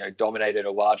were, dominated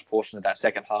a large portion of that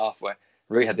second half, where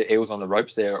we really had the Eagles on the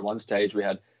ropes there. At one stage, we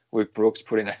had Luke Brooks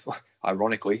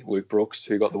ironically, Luke Brooks,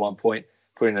 who got the 1 point,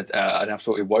 put in an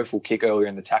absolutely woeful kick earlier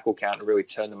in the tackle count to really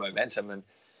turn the momentum. And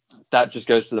that just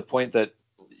goes to the point that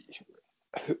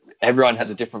everyone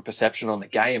has a different perception on the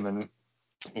game. And,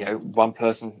 one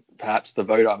person, perhaps the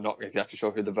voter, I'm not exactly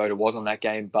sure who the voter was on that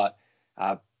game, but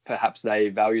perhaps they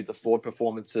valued the forward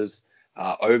performances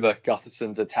over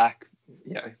Gutherson's attack.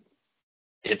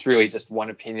 It's really just one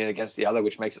opinion against the other,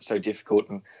 which makes it so difficult,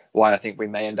 and why I think we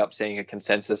may end up seeing a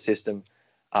consensus system,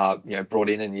 brought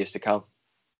in years to come.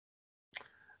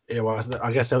 Yeah, well,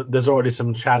 I guess there's already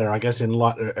some chatter, I guess, in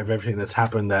light of everything that's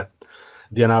happened, that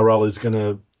the NRL is going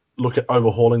to look at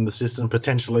overhauling the system,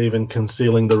 potentially even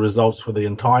concealing the results for the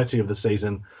entirety of the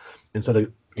season, instead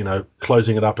of,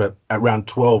 closing it up at round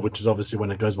 12, which is obviously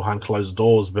when it goes behind closed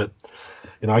doors. But,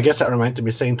 I guess that remains to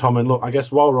be seen, Tom. And look, I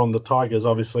guess while we're on the Tigers,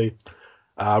 obviously,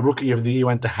 Rookie of the Year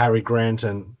went to Harry Grant,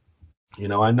 and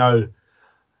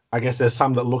I guess there's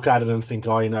some that look at it and think,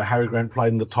 Harry Grant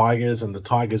played in the Tigers, and the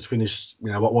Tigers finished,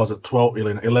 what was it,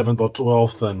 11th or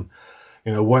 12th,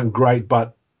 and weren't great.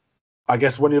 But I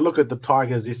guess when you look at the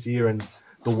Tigers this year and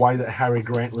the way that Harry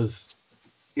Grant was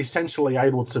essentially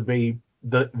able to be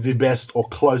the best or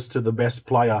close to the best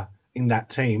player in that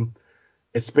team,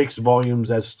 it speaks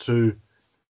volumes as to,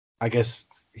 I guess,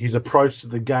 his approach to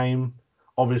the game.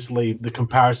 Obviously, the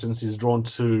comparisons he's drawn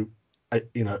to,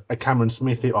 a Cameron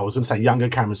Smith. I was going to say younger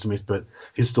Cameron Smith, but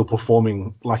he's still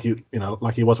performing like he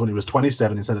was when he was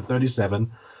 27 instead of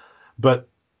 37. But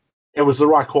it was the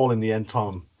right call in the end,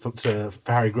 Tom, for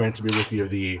Harry Grant to be Rookie of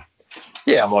the Year.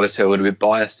 Yeah, I'm obviously a little bit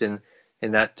biased in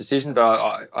that decision,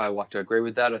 but I like to agree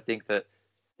with that. I think that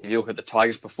if you look at the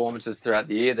Tigers' performances throughout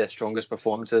the year, their strongest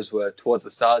performances were towards the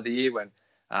start of the year when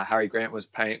Harry Grant was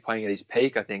playing at his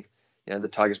peak. I think the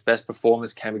Tigers' best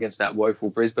performance came against that woeful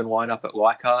Brisbane lineup at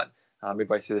Leichhardt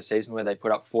midway through the season, where they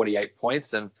put up 48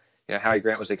 points. And Harry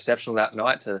Grant was exceptional that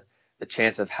night, to the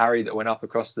chance of Harry that went up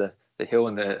across the hill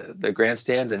in the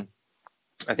grandstand. And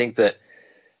I think that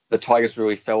the Tigers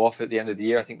really fell off at the end of the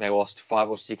year. I think they lost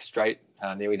 5 or 6 straight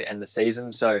nearly to end the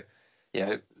season. So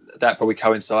that probably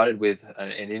coincided with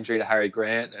an injury to Harry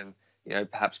Grant,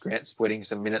 and perhaps Grant splitting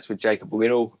some minutes with Jacob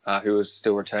Little, who was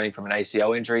still returning from an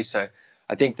ACL injury. So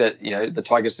I think that the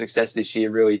Tigers' success this year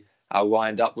really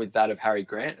lined up with that of Harry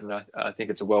Grant, and I think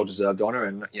it's a well-deserved honour.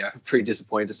 And pretty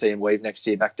disappointed to see him leave next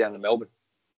year back down to Melbourne.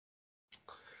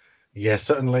 Yeah,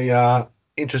 certainly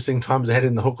interesting times ahead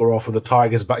in the hooker role for the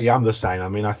Tigers. But yeah, I'm the same. I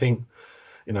mean, I think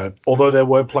although there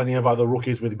were plenty of other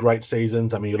rookies with great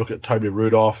seasons. I mean, you look at Toby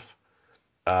Rudolph,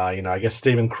 I guess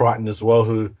Stephen Crichton as well,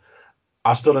 who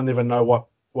I still don't even know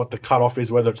what the cutoff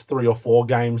is, whether it's 3 or 4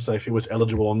 games, so if he was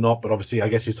eligible or not. But obviously, I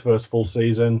guess his first full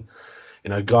season.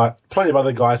 Plenty of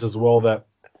other guys as well that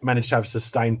managed to have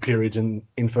sustained periods in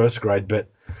first grade.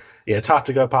 But yeah, it's hard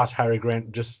to go past Harry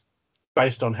Grant just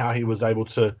based on how he was able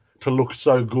to look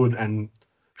so good and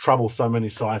trouble so many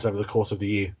sides over the course of the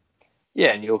year. Yeah,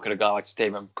 and you look at a guy like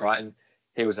Stephen Crichton,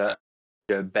 he was a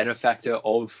benefactor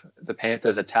of the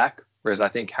Panthers' attack, whereas I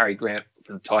think Harry Grant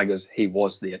for the Tigers, he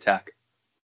was the attack.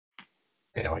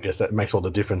 Yeah, I guess that makes all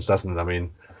the difference, doesn't it? I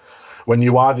mean, when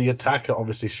you are the attack, it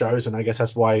obviously shows, and I guess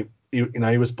that's why he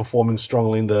was performing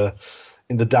strongly in the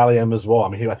Dally M as well. I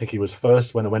mean, I think he was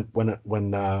first when it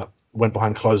went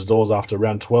behind closed doors after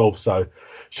round 12, so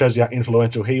shows you how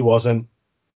influential he was. And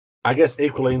I guess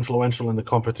equally influential in the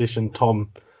competition, Tom,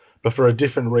 but for a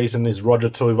different reason, is Roger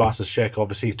Tuivasa-Sheck.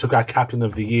 Obviously, he took our captain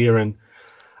of the year, and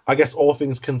I guess all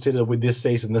things considered with this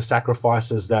season, the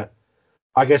sacrifices that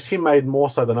I guess he made more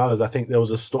so than others. I think there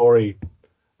was a story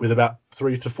with about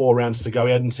 3 to 4 rounds to go.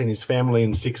 He hadn't seen his family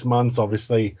in 6 months.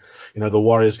 Obviously, the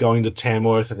Warriors going to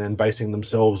Tamworth and then basing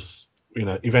themselves,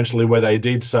 eventually where they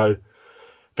did. So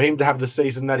for him to have the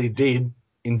season that he did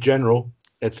in general,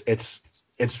 it's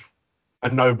a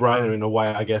no-brainer in a way,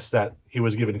 I guess, that he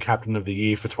was given captain of the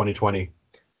year for 2020.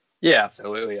 Yeah,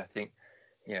 absolutely. I think,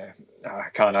 I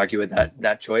can't argue with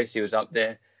that choice. He was up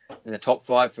there in the top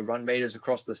 5 for run meters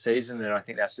across the season, and I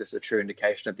think that's just a true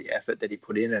indication of the effort that he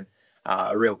put in, and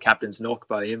a real captain's knock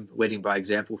by him, leading by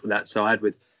example for that side,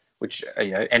 which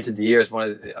entered the year as one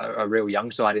of a real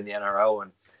young side in the NRL,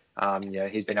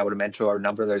 and he's been able to mentor a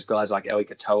number of those guys like Eli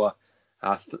Katoa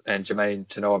and Jermaine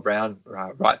Tanoa-Brown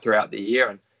right throughout the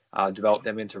year, and develop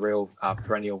them into real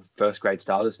perennial first-grade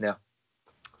starters now.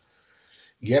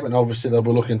 Yeah, and obviously they'll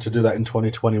be looking to do that in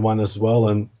 2021 as well.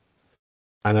 And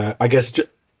I guess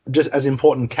just as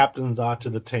important captains are to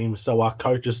the team, so are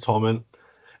coaches, Tom. And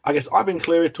I guess Ivan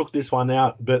Cleary took this one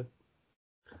out, but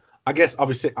I guess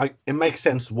obviously it makes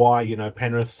sense why,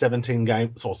 Penrith 17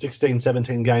 games or 16,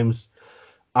 17 games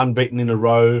unbeaten in a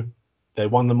row. They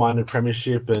won the minor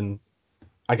premiership and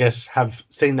I guess have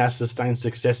seen that sustained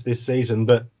success this season.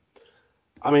 But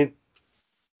I mean,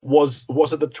 was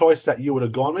it the choice that you would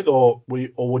have gone with, or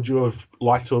would you have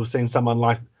liked to have seen someone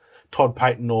like Todd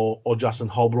Payton or Justin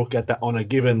Holbrook get that honour,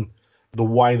 given the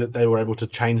way that they were able to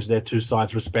change their two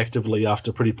sides respectively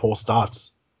after pretty poor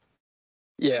starts?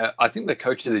 Yeah, I think the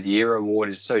Coach of the Year award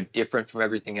is so different from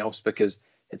everything else because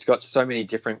it's got so many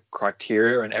different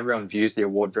criteria and everyone views the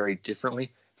award very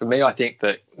differently. For me, I think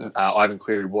that Ivan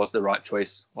Cleary was the right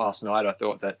choice last night. I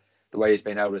thought that the way he's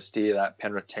been able to steer that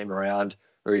Penrith team around,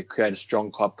 really create a strong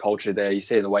club culture there. You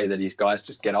see the way that his guys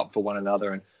just get up for one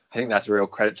another, and I think that's a real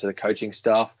credit to the coaching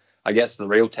staff. I guess the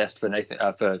real test for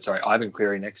Ivan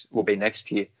Cleary will be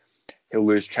next year. He'll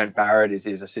lose Trent Barrett as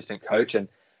his assistant coach, and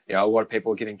a lot of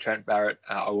people are giving Trent Barrett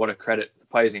a lot of credit,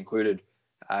 players included,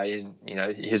 in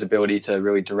his ability to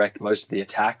really direct most of the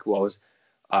attack, while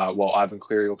Ivan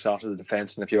Cleary looks after the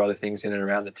defense and a few other things in and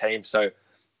around the team. So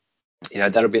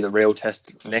that'll be the real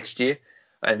test next year.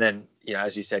 And then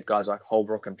as you said, guys like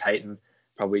Holbrook and Payton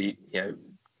probably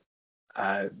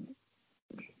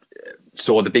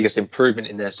saw the biggest improvement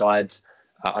in their sides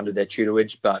under their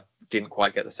tutelage, but didn't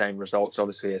quite get the same results,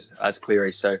 obviously, as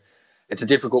Cleary. So it's a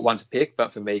difficult one to pick,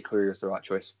 but for me, Cleary was the right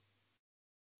choice.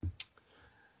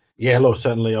 Yeah, look,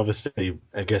 certainly, obviously,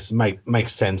 I guess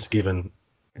makes sense given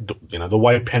the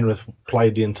way Penrith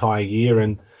played the entire year,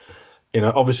 and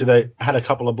obviously they had a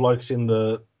couple of blokes in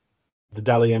the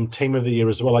Dally M Team of the Year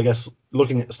as well. I guess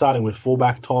starting with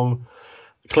fullback Tom,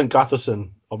 Clint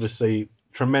Gutherson, obviously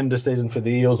tremendous season for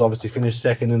the Eels. Obviously finished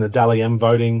second in the Dally M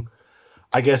voting.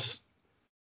 I guess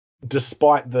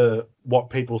despite what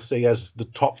people see as the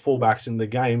top fullbacks in the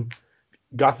game,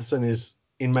 Gutherson is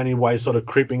in many ways sort of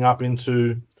creeping up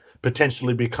into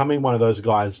potentially becoming one of those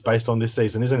guys based on this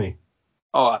season, isn't he?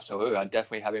 Oh, absolutely. I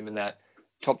definitely have him in that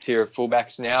top tier of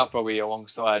fullbacks now, probably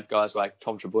alongside guys like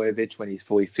Tom Trebojevic when he's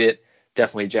fully fit,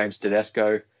 definitely James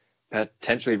Tedesco,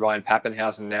 potentially Ryan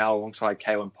Pappenhausen now alongside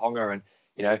Kalen Ponga. And,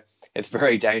 it's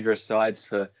very dangerous signs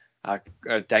for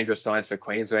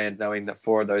Queensland, knowing that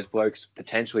 4 of those blokes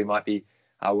potentially might be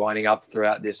lining up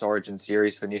throughout this Origin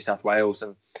series for New South Wales.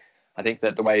 And I think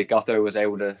that the way Gutho was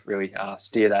able to really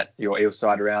steer your Eels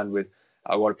side around with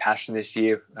a lot of passion this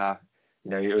year,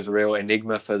 it was a real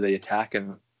enigma for the attack,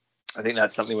 and I think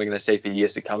that's something we're going to see for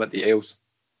years to come at the Eels.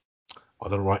 I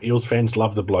don't know, Eels fans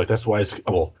love the bloke. That's why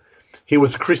he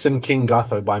was christened King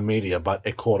Gutho by media, but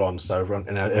it caught on, so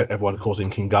everyone calls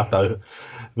him King Gutho.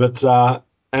 But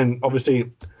and obviously,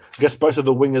 I guess both of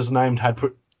the wingers named had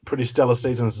pretty stellar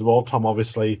seasons as well. Tom,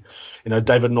 obviously,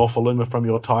 David Norfoluma from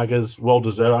your Tigers, well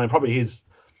deserved. I mean, probably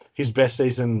his best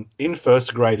season in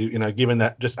first grade, given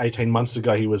that just 18 months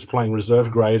ago he was playing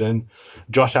reserve grade, and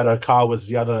Josh Adokar was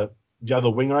the other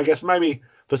winger. I guess maybe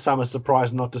for some a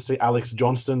surprise not to see Alex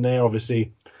Johnston there.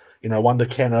 Obviously, won the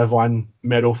Ken Irvine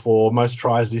medal for most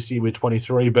tries this year with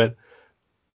 23, but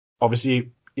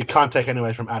obviously you can't take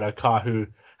anything from Adokar, who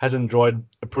has enjoyed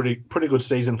a pretty good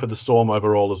season for the Storm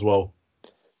overall as well.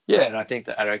 Yeah, and I think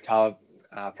that Adokar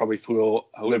probably flew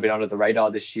a little bit under the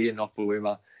radar this year.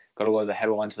 Norfoluma got a lot of the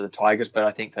headlines for the Tigers, but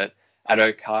I think that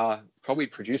Adokar probably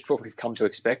produced what we've come to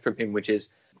expect from him, which is,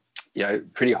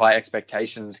 pretty high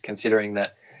expectations considering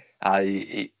that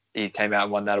he came out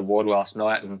and won that award last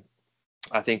night. And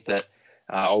I think that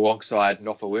alongside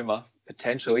Norfoluma,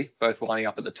 potentially both lining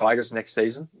up at the Tigers next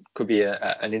season. Could be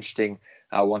an interesting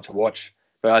one to watch.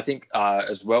 But I think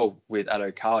as well with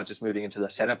Addo-Carr just moving into the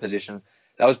centre position,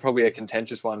 that was probably a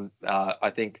contentious one.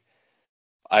 I think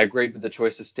I agreed with the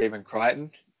choice of Stephen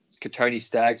Crichton. Tony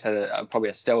Staggs had probably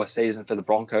a stellar season for the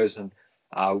Broncos and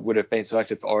would have been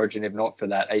selected for Origin if not for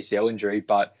that ACL injury.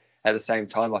 But at the same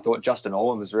time, I thought Justin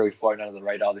Olam was really flown under the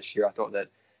radar this year. I thought that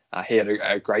he had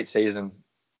a great season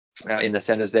in the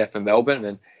centres there for Melbourne,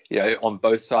 and on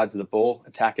both sides of the ball,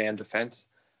 attack and defence.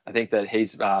 I think that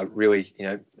he's really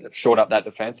shored up that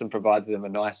defence and provided them a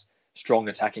nice, strong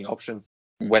attacking option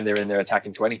when they're in their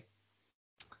attacking 20.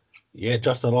 Yeah,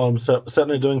 Justin Olam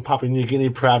certainly doing Papua New Guinea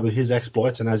proud with his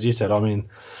exploits, and as you said, I mean,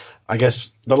 I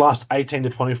guess the last 18 to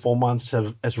 24 months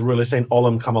has really seen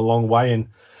Olam come a long way, and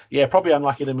yeah, probably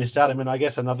unlucky to miss out. I mean, I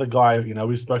guess another guy,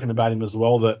 we've spoken about him as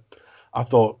well, that I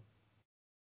thought,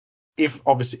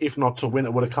 if not to win,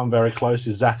 it would have come very close,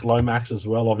 is Zach Lomax as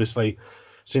well. Obviously,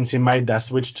 since he made that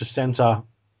switch to centre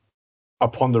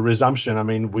upon the resumption, I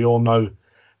mean, we all know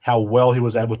how well he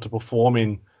was able to perform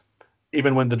in,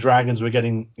 even when the Dragons were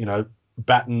getting,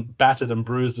 battered and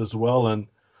bruised as well. And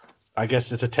I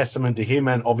guess it's a testament to him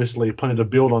and obviously plenty to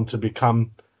build on to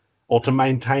become or to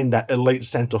maintain that elite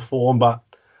centre form. But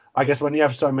I guess when you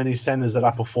have so many centres that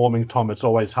are performing, Tom, it's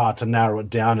always hard to narrow it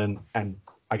down and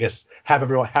I guess have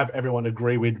everyone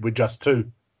agree with just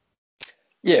two.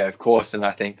 Yeah, of course. And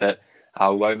I think that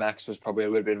Lomax was probably a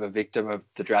little bit of a victim of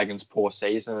the Dragons' poor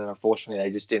season, and unfortunately they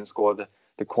just didn't score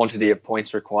the quantity of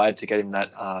points required to get him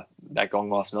that gong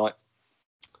last night.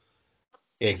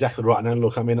 Yeah, exactly right. And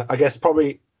look, I mean, I guess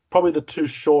probably the two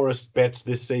surest bets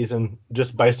this season,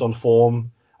 just based on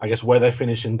form, I guess where they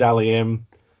finish in Dally M,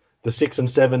 the 6 and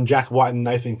 7, Jack White and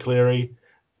Nathan Cleary.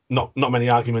 Not many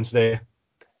arguments there.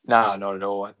 No, not at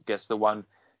all. I guess the one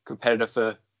competitor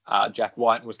for Jack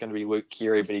White was going to be Luke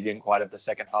Keary, but he didn't quite have the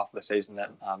second half of the season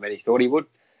that many thought he would.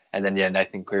 And then,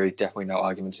 Nathan Cleary, definitely no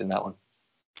arguments in that one.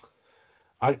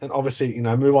 And obviously,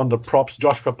 move on to props.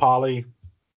 Josh Papali,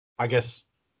 I guess,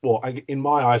 in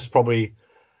my eyes, probably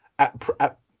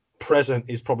at present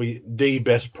is probably the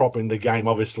best prop in the game.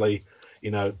 Obviously,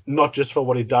 not just for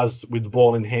what he does with the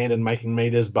ball in hand and making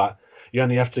meters, but you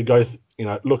only have to go,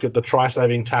 look at the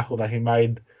try-saving tackle that he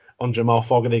made on Jamal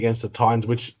Fogarty against the Titans,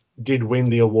 which did win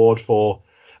the award for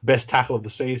best tackle of the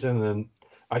season. And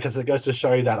I guess it goes to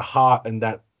show you that heart and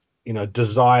that,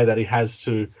 desire that he has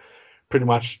to pretty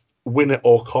much win at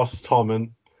all costs, Tom.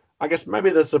 And I guess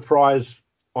maybe the surprise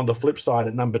on the flip side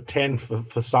at number 10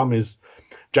 for some is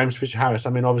James Fisher-Harris. I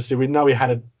mean, obviously we know he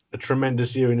had a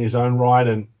tremendous year in his own right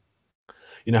and,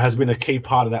 has been a key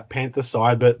part of that Panther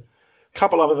side, but a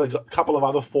couple of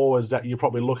other forwards that you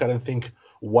probably look at and think,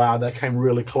 wow, they came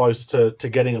really close to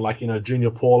getting it, like,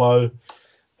 Junior Paulo.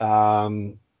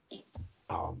 I'm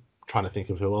trying to think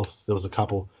of who else. There was a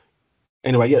couple.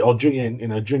 Anyway, yeah, or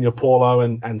Junior Paulo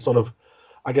and sort of,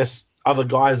 I guess, other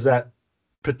guys that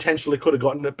potentially could have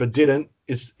gotten it but didn't.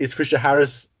 Is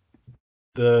Fisher-Harris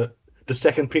the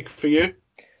second pick for you?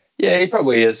 Yeah, he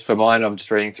probably is for mine. I'm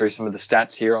just reading through some of the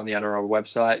stats here on the NRL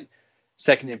website.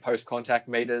 Second in post-contact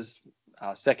meters,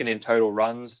 second in total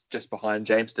runs, just behind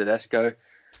James Tedesco,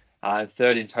 and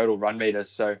third in total run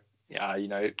meters. So,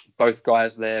 both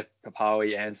guys there,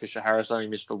 Papali and Fisher-Harris, only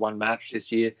missed for one match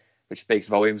this year, which speaks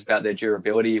volumes about their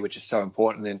durability, which is so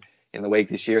important in the league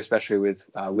this year, especially with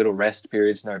little rest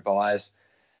periods, no buys.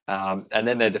 And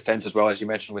then their defense as well, as you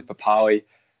mentioned with Papali.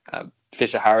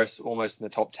 Fisher-Harris almost in the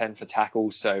top 10 for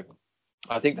tackles. So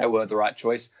I think they were the right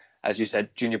choice. As you said,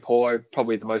 Junior Paulo,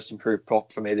 probably the most improved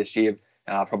prop for me this year.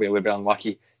 Probably a little bit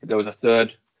unlucky. If there was a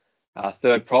third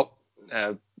prop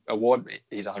award,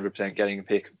 he's 100% getting a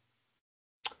pick.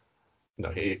 No,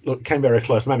 he came very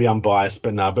close. Maybe I'm biased,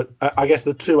 but no. But I guess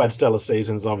the two had stellar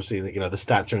seasons. Obviously, the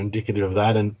stats are indicative of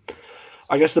that. And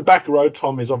I guess the back row,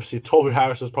 Tom, is obviously Tohu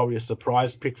Harris is probably a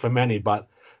surprise pick for many, but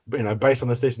based on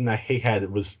the season that he had,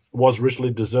 it was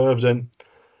richly deserved. And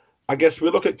I guess we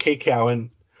look at Kikau, and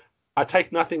I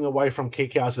take nothing away from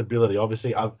Kikau's ability.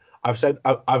 Obviously,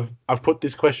 I've put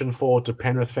this question forward to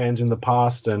Penrith fans in the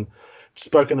past and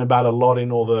spoken about a lot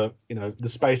in all the the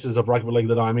spaces of rugby league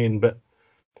that I'm in. But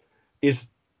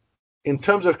in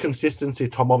terms of consistency,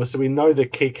 Tom, obviously we know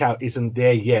that Kikau isn't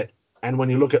there yet. And when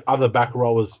you look at other back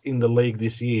rowers in the league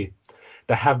this year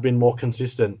that have been more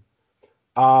consistent,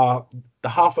 the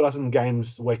half a dozen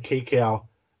games where Kikau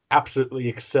absolutely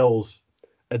excels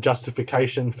a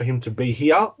justification for him to be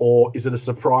here, or is it a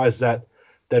surprise that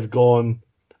they've gone,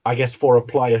 I guess, for a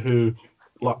player who,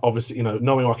 like, obviously,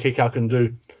 knowing what Kikau can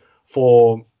do,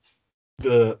 for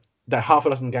that half a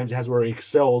dozen games he has where he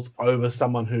excels over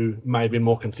someone who may have been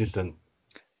more consistent?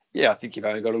 Yeah, I think you've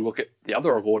only got to look at the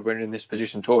other award winner in this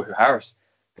position, Tohu Harris,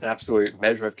 an absolute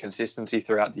measure of consistency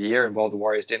throughout the year. And while the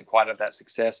Warriors didn't quite have that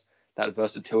success, that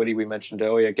versatility we mentioned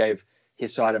earlier gave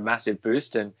his side a massive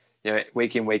boost. And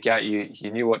week in, week out,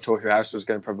 you knew what Tohu Harris was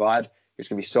going to provide. He was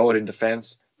going to be solid in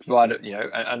defence, provide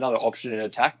another option in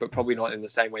attack, but probably not in the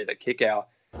same way that Kickow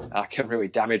can really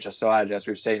damage a side, as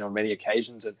we've seen on many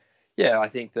occasions. And yeah, I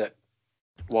think that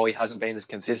while he hasn't been as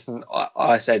consistent,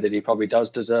 I say that he probably does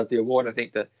deserve the award. I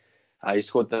think that he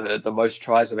scored the most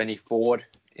tries of any forward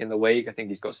in the league. I think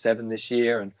he's got 7 this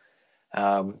year, and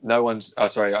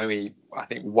only I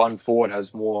think one forward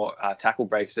has more tackle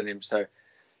breaks than him. So,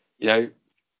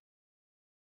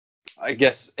 I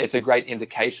guess it's a great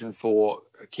indication for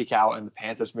Kickout and the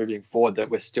Panthers moving forward that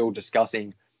we're still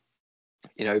discussing,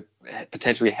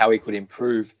 potentially how he could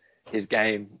improve his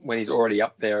game when he's already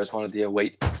up there as one of the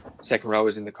elite second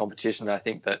rowers in the competition. I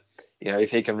think that,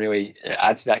 if he can really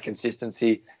add to that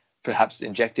consistency, perhaps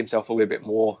inject himself a little bit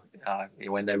more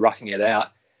when they're rucking it out,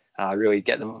 really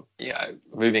get them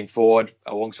moving forward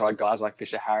alongside guys like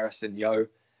Fisher Harris and Yo.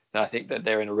 And I think that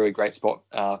they're in a really great spot,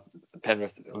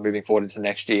 Penrith, moving forward into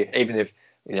next year, even if,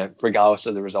 regardless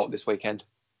of the result this weekend.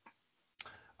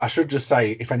 I should just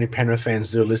say, if any Penrith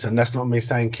fans do listen, that's not me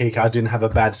saying Kika didn't have a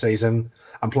bad season.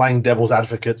 I'm playing devil's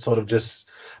advocate, sort of just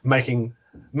making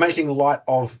light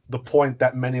of the point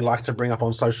that many like to bring up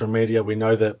on social media. We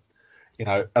know that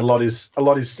a lot is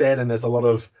said, and there's a lot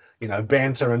of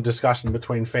banter and discussion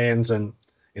between fans, and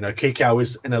Kikau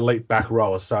is an elite back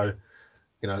rower, so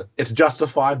it's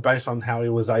justified based on how he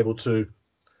was able to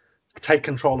take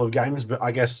control of games. But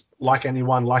I guess like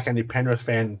anyone, like any Penrith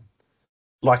fan,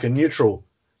 like a neutral,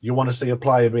 you want to see a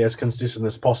player be as consistent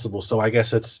as possible. So I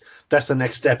guess that's the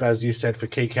next step, as you said, for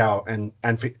Kikau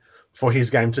and for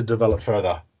his game to develop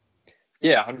further.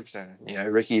 Yeah,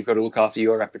 100%. Ricky, you've got to look after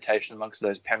your reputation amongst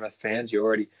those Penrith fans. You're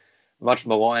already much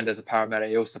maligned as a Parramatta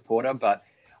Eels supporter, but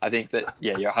I think that,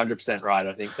 you're 100% right.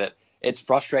 I think that it's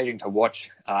frustrating to watch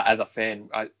as a fan.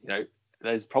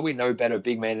 There's probably no better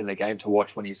big man in the game to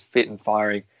watch when he's fit and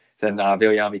firing than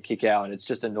Viliami Kikau, and it's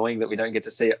just annoying that we don't get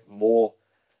to see it more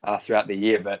throughout the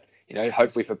year. But,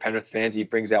 hopefully for Penrith fans, he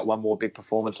brings out one more big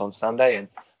performance on Sunday and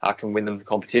can win them the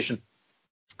competition.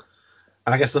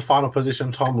 And I guess the final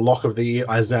position, Tom, lock of the year,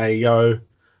 Isaiah Yo.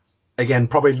 Again,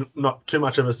 probably not too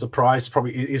much of a surprise.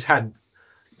 Probably he's had,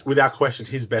 without question,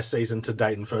 his best season to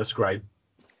date in first grade.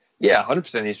 Yeah,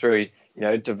 100%. He's really,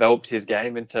 developed his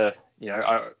game into,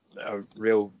 a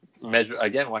real measure,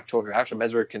 again, like Tohu Harris, a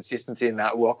measure of consistency in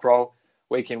that lock role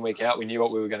week in, week out. We knew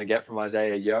what we were going to get from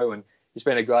Isaiah Yo, and he's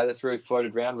been a guy that's really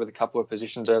floated around with a couple of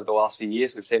positions over the last few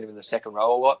years. We've seen him in the second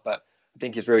row a lot, but I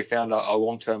think he's really found a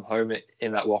long-term home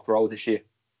in that lock role this year.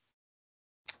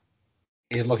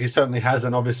 Yeah, look, he certainly has,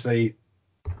 and obviously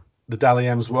the Dally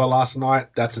M's were last night.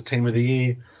 That's a team of the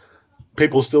year.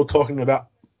 People still talking about,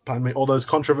 all those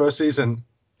controversies, and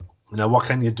what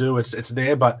can you do? It's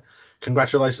there, but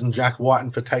congratulations, Jack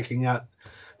Whiten, for taking out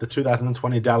the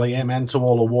 2020 Dally M, and to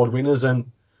all award winners.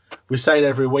 And we say it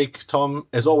every week, Tom.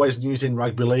 There's always news in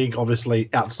rugby league, obviously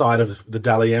outside of the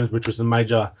Dally M's, which was the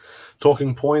major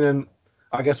talking point. And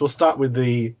I guess we'll start with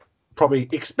the probably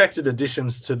expected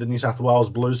additions to the New South Wales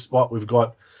Blues spot. We've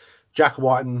got Jack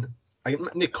Whiten,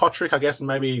 Nick Kotrick, I guess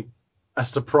maybe a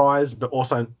surprise, but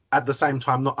also at the same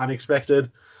time not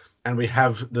unexpected. And we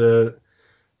have the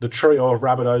trio of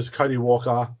Rabbitohs, Cody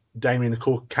Walker, Damien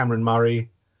Cook, Cameron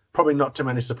Murray. Probably not too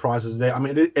many surprises there. I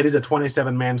mean, it is a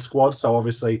 27-man squad, so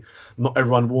obviously not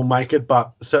everyone will make it,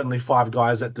 but certainly 5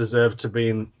 guys that deserve to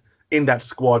be in that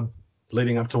squad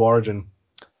leading up to Origin.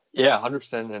 Yeah,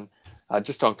 100%. And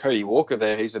just on Cody Walker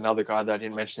there, he's another guy that I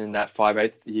didn't mention in that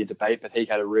 5/8 of the year debate, but he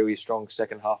had a really strong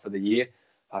second half of the year.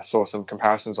 I saw some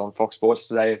comparisons on Fox Sports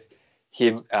today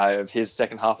of his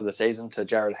second half of the season to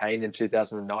Jared Hayne in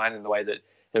 2009, and the way that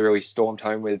they really stormed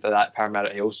home with that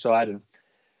Parramatta Eels side. And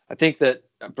I think that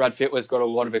Brad Fittler's got a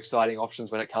lot of exciting options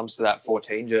when it comes to that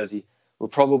 14 jersey. We'll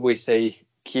probably see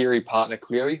Keary partner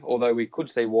Cleary, although we could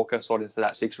see Walker slot into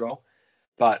that 6 role.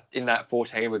 But in that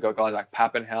 14, we've got guys like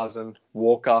Pappenhausen,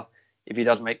 Walker. If he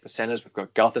doesn't make the centres, we've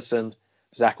got Gutherson,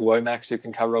 Zach Lomax, who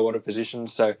can cover a lot of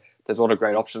positions. So there's a lot of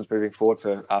great options moving forward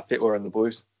for Fittler and the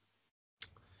Blues.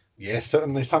 Yeah,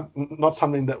 certainly not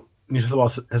something that New South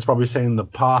Wales has probably seen in the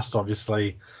past.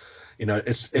 Obviously,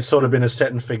 it's sort of been a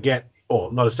set and forget,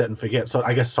 or not a set and forget. So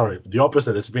I guess, the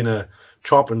opposite. It's been a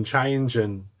chop and change,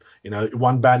 and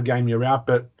one bad game you're out.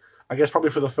 But I guess probably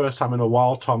for the first time in a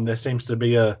while, Tom, there seems to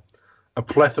be a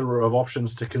plethora of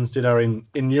options to consider in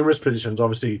numerous positions.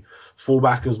 Obviously,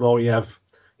 fullback as well. You have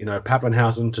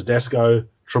Pappenhausen, Tedesco,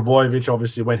 Trebojevic,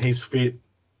 obviously when he's fit,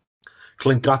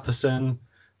 Clint Gutherson,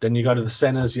 Then you go to the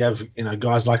centres, you have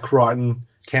guys like Crichton,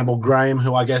 Campbell Graham,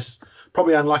 who I guess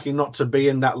probably unlucky not to be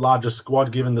in that larger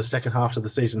squad given the second half of the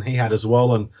season he had as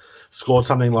well, and scored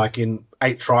something like in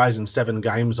 8 tries in 7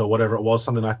 games or whatever it was,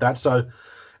 something like that. So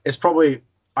it's probably,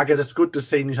 I guess it's good to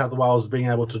see New South Wales being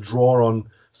able to draw on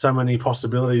so many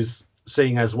possibilities,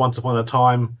 seeing as once upon a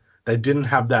time they didn't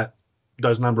have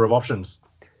those number of options.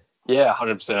 Yeah,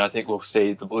 100%. I think we'll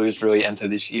see the Blues really enter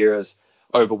this year as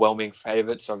overwhelming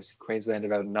favourites. Obviously, Queensland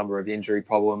have had a number of injury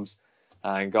problems,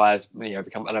 and guys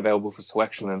become unavailable for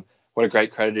selection. And what a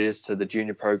great credit it is to the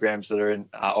junior programs that are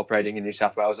operating in New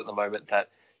South Wales at the moment that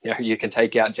you can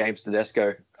take out James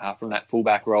Tedesco from that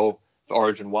fullback role for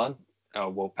Origin 1,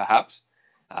 perhaps,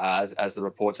 as the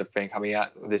reports have been coming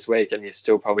out this week, and you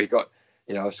still probably got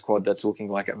a squad that's looking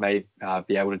like it may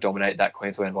be able to dominate that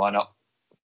Queensland lineup.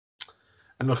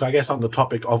 And look, I guess on the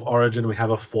topic of Origin, we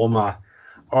have a former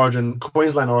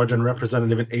Queensland Origin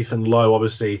representative in Ethan Lowe.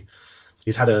 Obviously,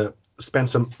 he's had spent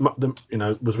some,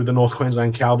 was with the North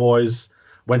Queensland Cowboys,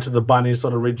 went to the Bunnies,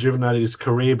 sort of rejuvenated his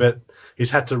career, but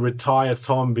he's had to retire,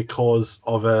 Tom, because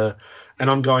of an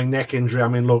ongoing neck injury. I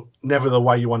mean, look, never the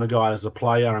way you want to go out as a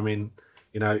player. I mean,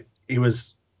 he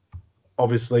was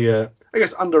obviously I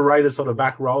guess underrated sort of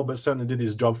back role, but certainly did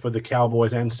his job for the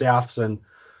Cowboys and Souths, and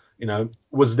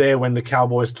was there when the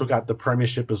Cowboys took out the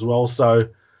premiership as well. So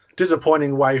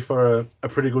disappointing way for a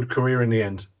pretty good career in the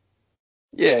end.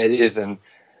 Yeah, it is, and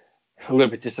a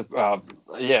little bit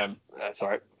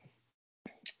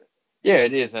Yeah,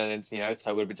 it is, and it's a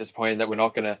little bit disappointing that we're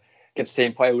not going to get to see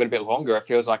him play a little bit longer. It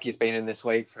feels like he's been in this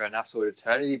league for an absolute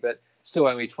eternity, but still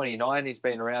only 29. He's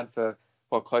been around for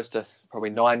close to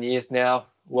probably 9 years now.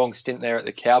 Long stint there at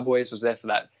the Cowboys. Was there for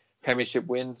that premiership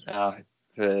win, and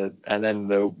then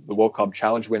the World Cup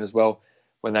Challenge win as well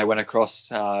when they went across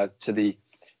to the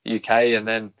UK, and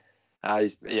then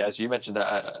he's, as you mentioned,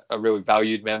 a really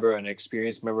valued member and an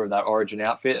experienced member of that Origin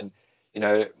outfit, and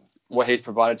what he's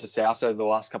provided to South over the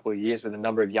last couple of years with a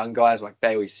number of young guys like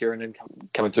Bailey Sirinen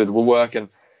coming through the woodwork, and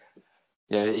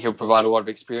he'll provide a lot of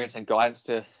experience and guidance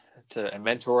and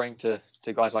mentoring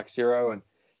to guys like Ciro, and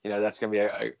that's going to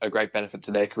be a great benefit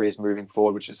to their careers moving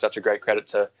forward, which is such a great credit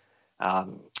to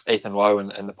Ethan Lowe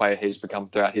and the player he's become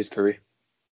throughout his career.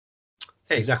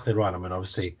 Yeah, exactly right. I mean,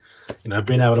 obviously,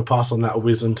 being able to pass on that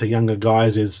wisdom to younger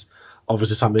guys is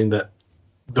obviously something that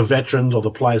the veterans or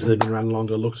the players that have been around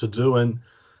longer look to do. And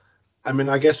I mean,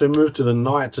 I guess we move to the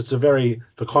Knights.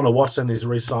 For Connor Watson is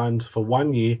re-signed for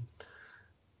 1 year.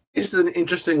 This is an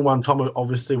interesting one, Tom.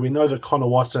 Obviously, we know that Connor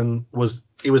Watson was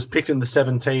picked in the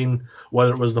 17,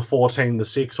 whether it was the 14, the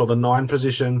 6, or the 9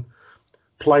 position.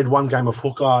 Played 1 game of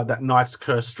hooker. That Knights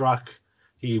curse struck.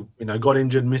 He, got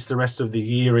injured, missed the rest of the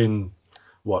year in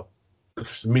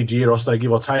mid-year or so,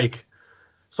 give or take.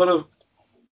 Sort of,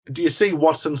 do you see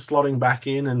Watson slotting back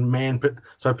in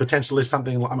so potentially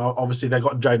something? Obviously they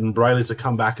got Jaden Brayley to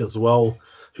come back as well,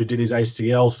 who did his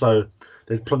ACL, so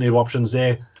there's plenty of options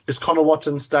there. Does Connor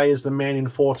Watson stay as the man in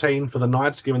 14 for the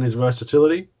Knights, given his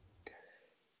versatility?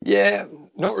 Yeah,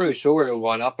 not really sure where he'll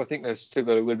line up. I think there's still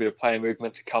got a little bit of player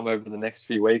movement to come over the next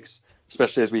few weeks,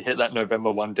 especially as we hit that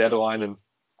November 1 deadline. And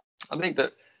I think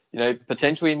that,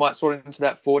 potentially he might sort into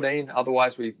that 14.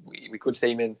 Otherwise, we could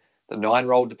see him in the 9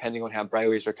 role, depending on how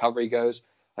Brayley's recovery goes.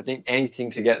 I think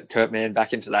anything to get Kurt Mann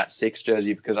back into that 6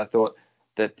 jersey, because I thought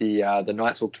that the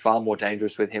Knights looked far more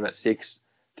dangerous with him at 6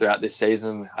 throughout this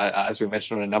season, as we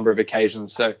mentioned on a number of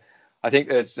occasions. So I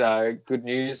think it's good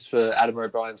news for Adam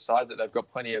O'Brien's side that they've got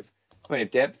plenty of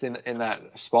depth in that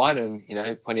spine,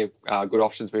 and plenty of good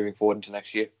options moving forward into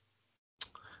next year.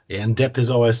 Yeah, and depth is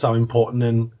always so important.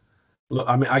 And look,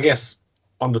 I mean, I guess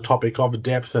on the topic of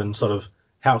depth and sort of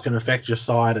how it can affect your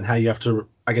side and how you have to,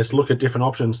 I guess, look at different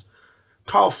options.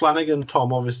 Kyle Flanagan,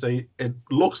 Tom, obviously, it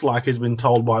looks like he's been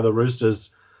told by the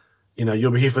Roosters,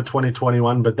 you'll be here for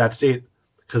 2021, but that's it,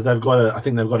 because they've got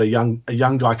a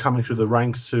young guy coming through the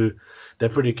ranks who they're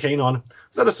pretty keen on.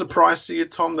 Is that a surprise to you,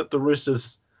 Tom, that the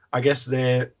Roosters, I guess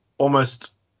they're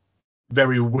almost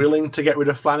very willing to get rid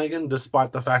of Flanagan,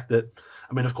 despite the fact that,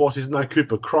 I mean, of course, he's no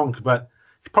Cooper Cronk, but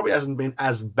he probably hasn't been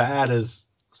as bad as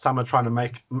some are trying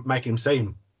to make him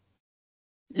seem.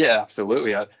 Yeah,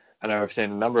 absolutely. I know I've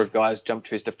seen a number of guys jump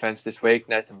to his defence this week.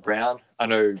 Nathan Brown. I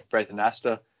know Braithen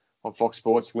Astor on Fox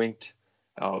Sports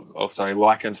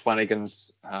likened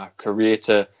Flanagan's career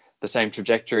to the same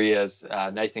trajectory as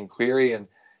Nathan Cleary. And,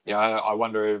 I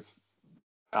wonder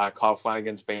if Kyle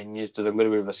Flanagan's been used as a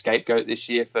little bit of a scapegoat this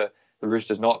year for the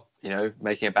Roosters not,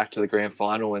 making it back to the grand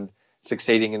final and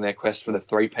succeeding in their quest for the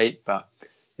three-peat. But,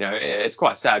 it's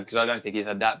quite sad because I don't think he's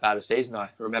had that bad a season. I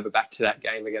remember back to that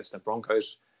game against the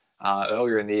Broncos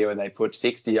earlier in the year when they put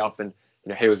 60 up, and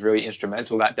he was really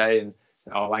instrumental that day and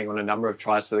laying on a number of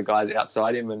tries for the guys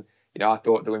outside him. And I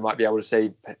thought that we might be able to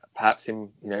see perhaps him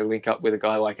link up with a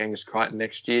guy like Angus Crichton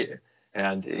next year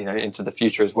and into the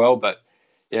future as well. But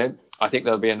I think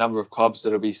there'll be a number of clubs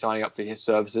that'll be signing up for his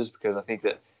services, because I think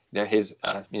that he's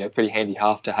pretty handy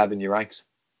half to have in your ranks.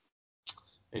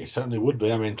 He certainly would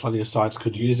be. I mean, plenty of sides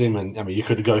could use him, and I mean, you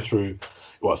could go through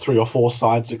 3 or 4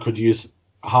 sides that could use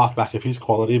a halfback of his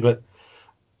quality. But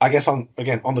I guess on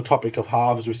the topic of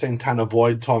halves, we've seen Tanner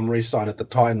Boyd, Tom, re-sign at the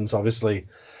Titans. Obviously,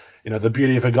 the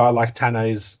beauty of a guy like Tanner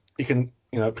is he can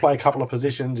play a couple of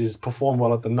positions. He's performed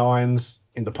well at the nines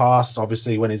in the past.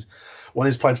 Obviously, when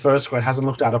he's played first grade, hasn't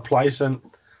looked out of place, and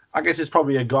I guess he's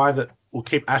probably a guy that will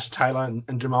keep Ash Taylor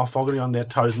and Jamal Fogarty on their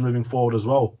toes moving forward as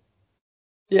well.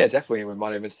 Yeah, definitely. We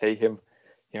might even see him,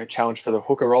 challenge for the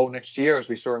hooker role next year, as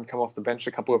we saw him come off the bench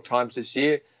a couple of times this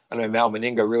year. I know Mal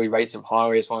Meninga really rates him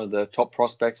highly as one of the top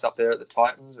prospects up there at the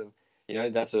Titans,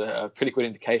 and that's a pretty good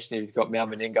indication if you've got Mal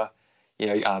Meninga,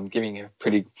 giving you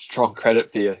pretty strong credit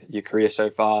for your career so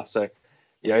far. So,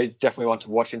 definitely want to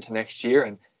watch into next year,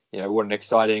 and what an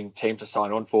exciting team to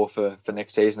sign on for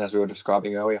next season, as we were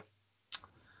describing earlier.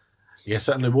 Yeah,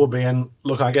 certainly will be. And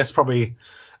look, I guess probably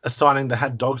a signing that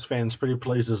had Dogs fans pretty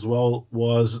pleased as well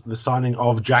was the signing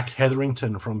of Jack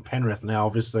Hetherington from Penrith. Now,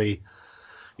 obviously,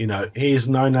 he's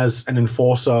known as an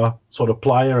enforcer sort of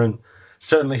player, and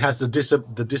certainly has the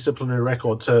disciplinary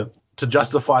record to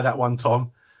justify that one,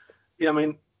 Tom. Yeah, I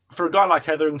mean, for a guy like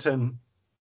Hetherington,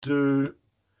 do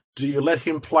you let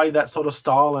him play that sort of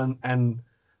style and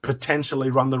potentially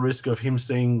run the risk of him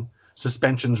seeing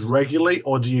suspensions regularly,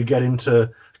 or do you get him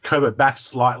to curb it back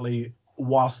slightly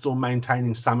while still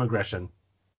maintaining some aggression?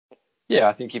 Yeah,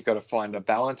 I think you've got to find a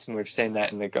balance, and we've seen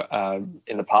that in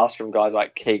the past from guys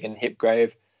like Keegan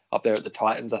Hipgrave up there at the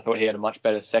Titans. I thought he had a much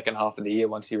better second half of the year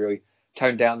once he really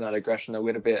toned down that aggression a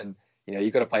little bit. And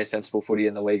you've got to play sensible footy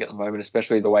in the league at the moment,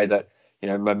 especially the way that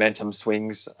momentum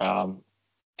swings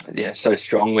so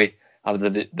strongly under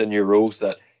the new rules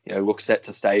that look set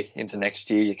to stay into next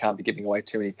year. You can't be giving away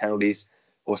too many penalties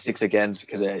or 6 agains,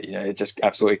 because it just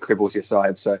absolutely cripples your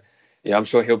side. So I'm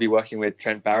sure he'll be working with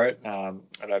Trent Barrett. I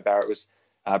know Barrett was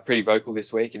pretty vocal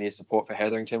this week in his support for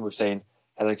Hetherington. We've seen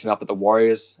Hetherington up at the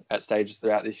Warriors at stages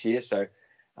throughout this year, so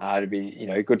it'd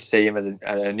be good to see him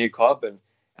at a new club,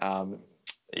 and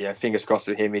fingers crossed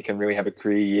for him, he can really have a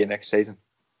career year next season.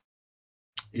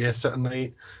 Yeah,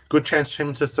 certainly good chance for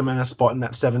him to cement a spot in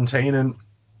that 17. And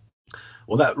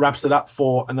well, that wraps it up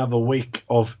for another week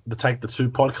of the Take the Two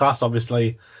podcast.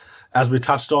 Obviously, as we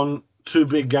touched on, 2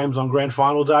 big games on grand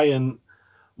final day, and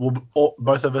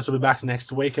both of us will be back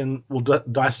next week, and we'll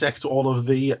dissect all of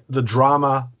the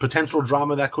potential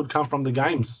drama that could come from the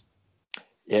games.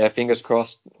 Yeah, fingers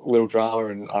crossed, little drama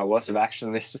and lots of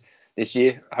action this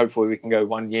year. Hopefully we can go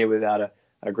 1 year without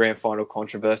a grand final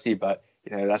controversy, but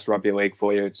that's rugby league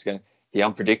for you. It's going to be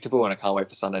unpredictable, and I can't wait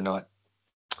for Sunday night.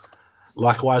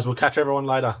 Likewise, we'll catch everyone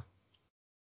later.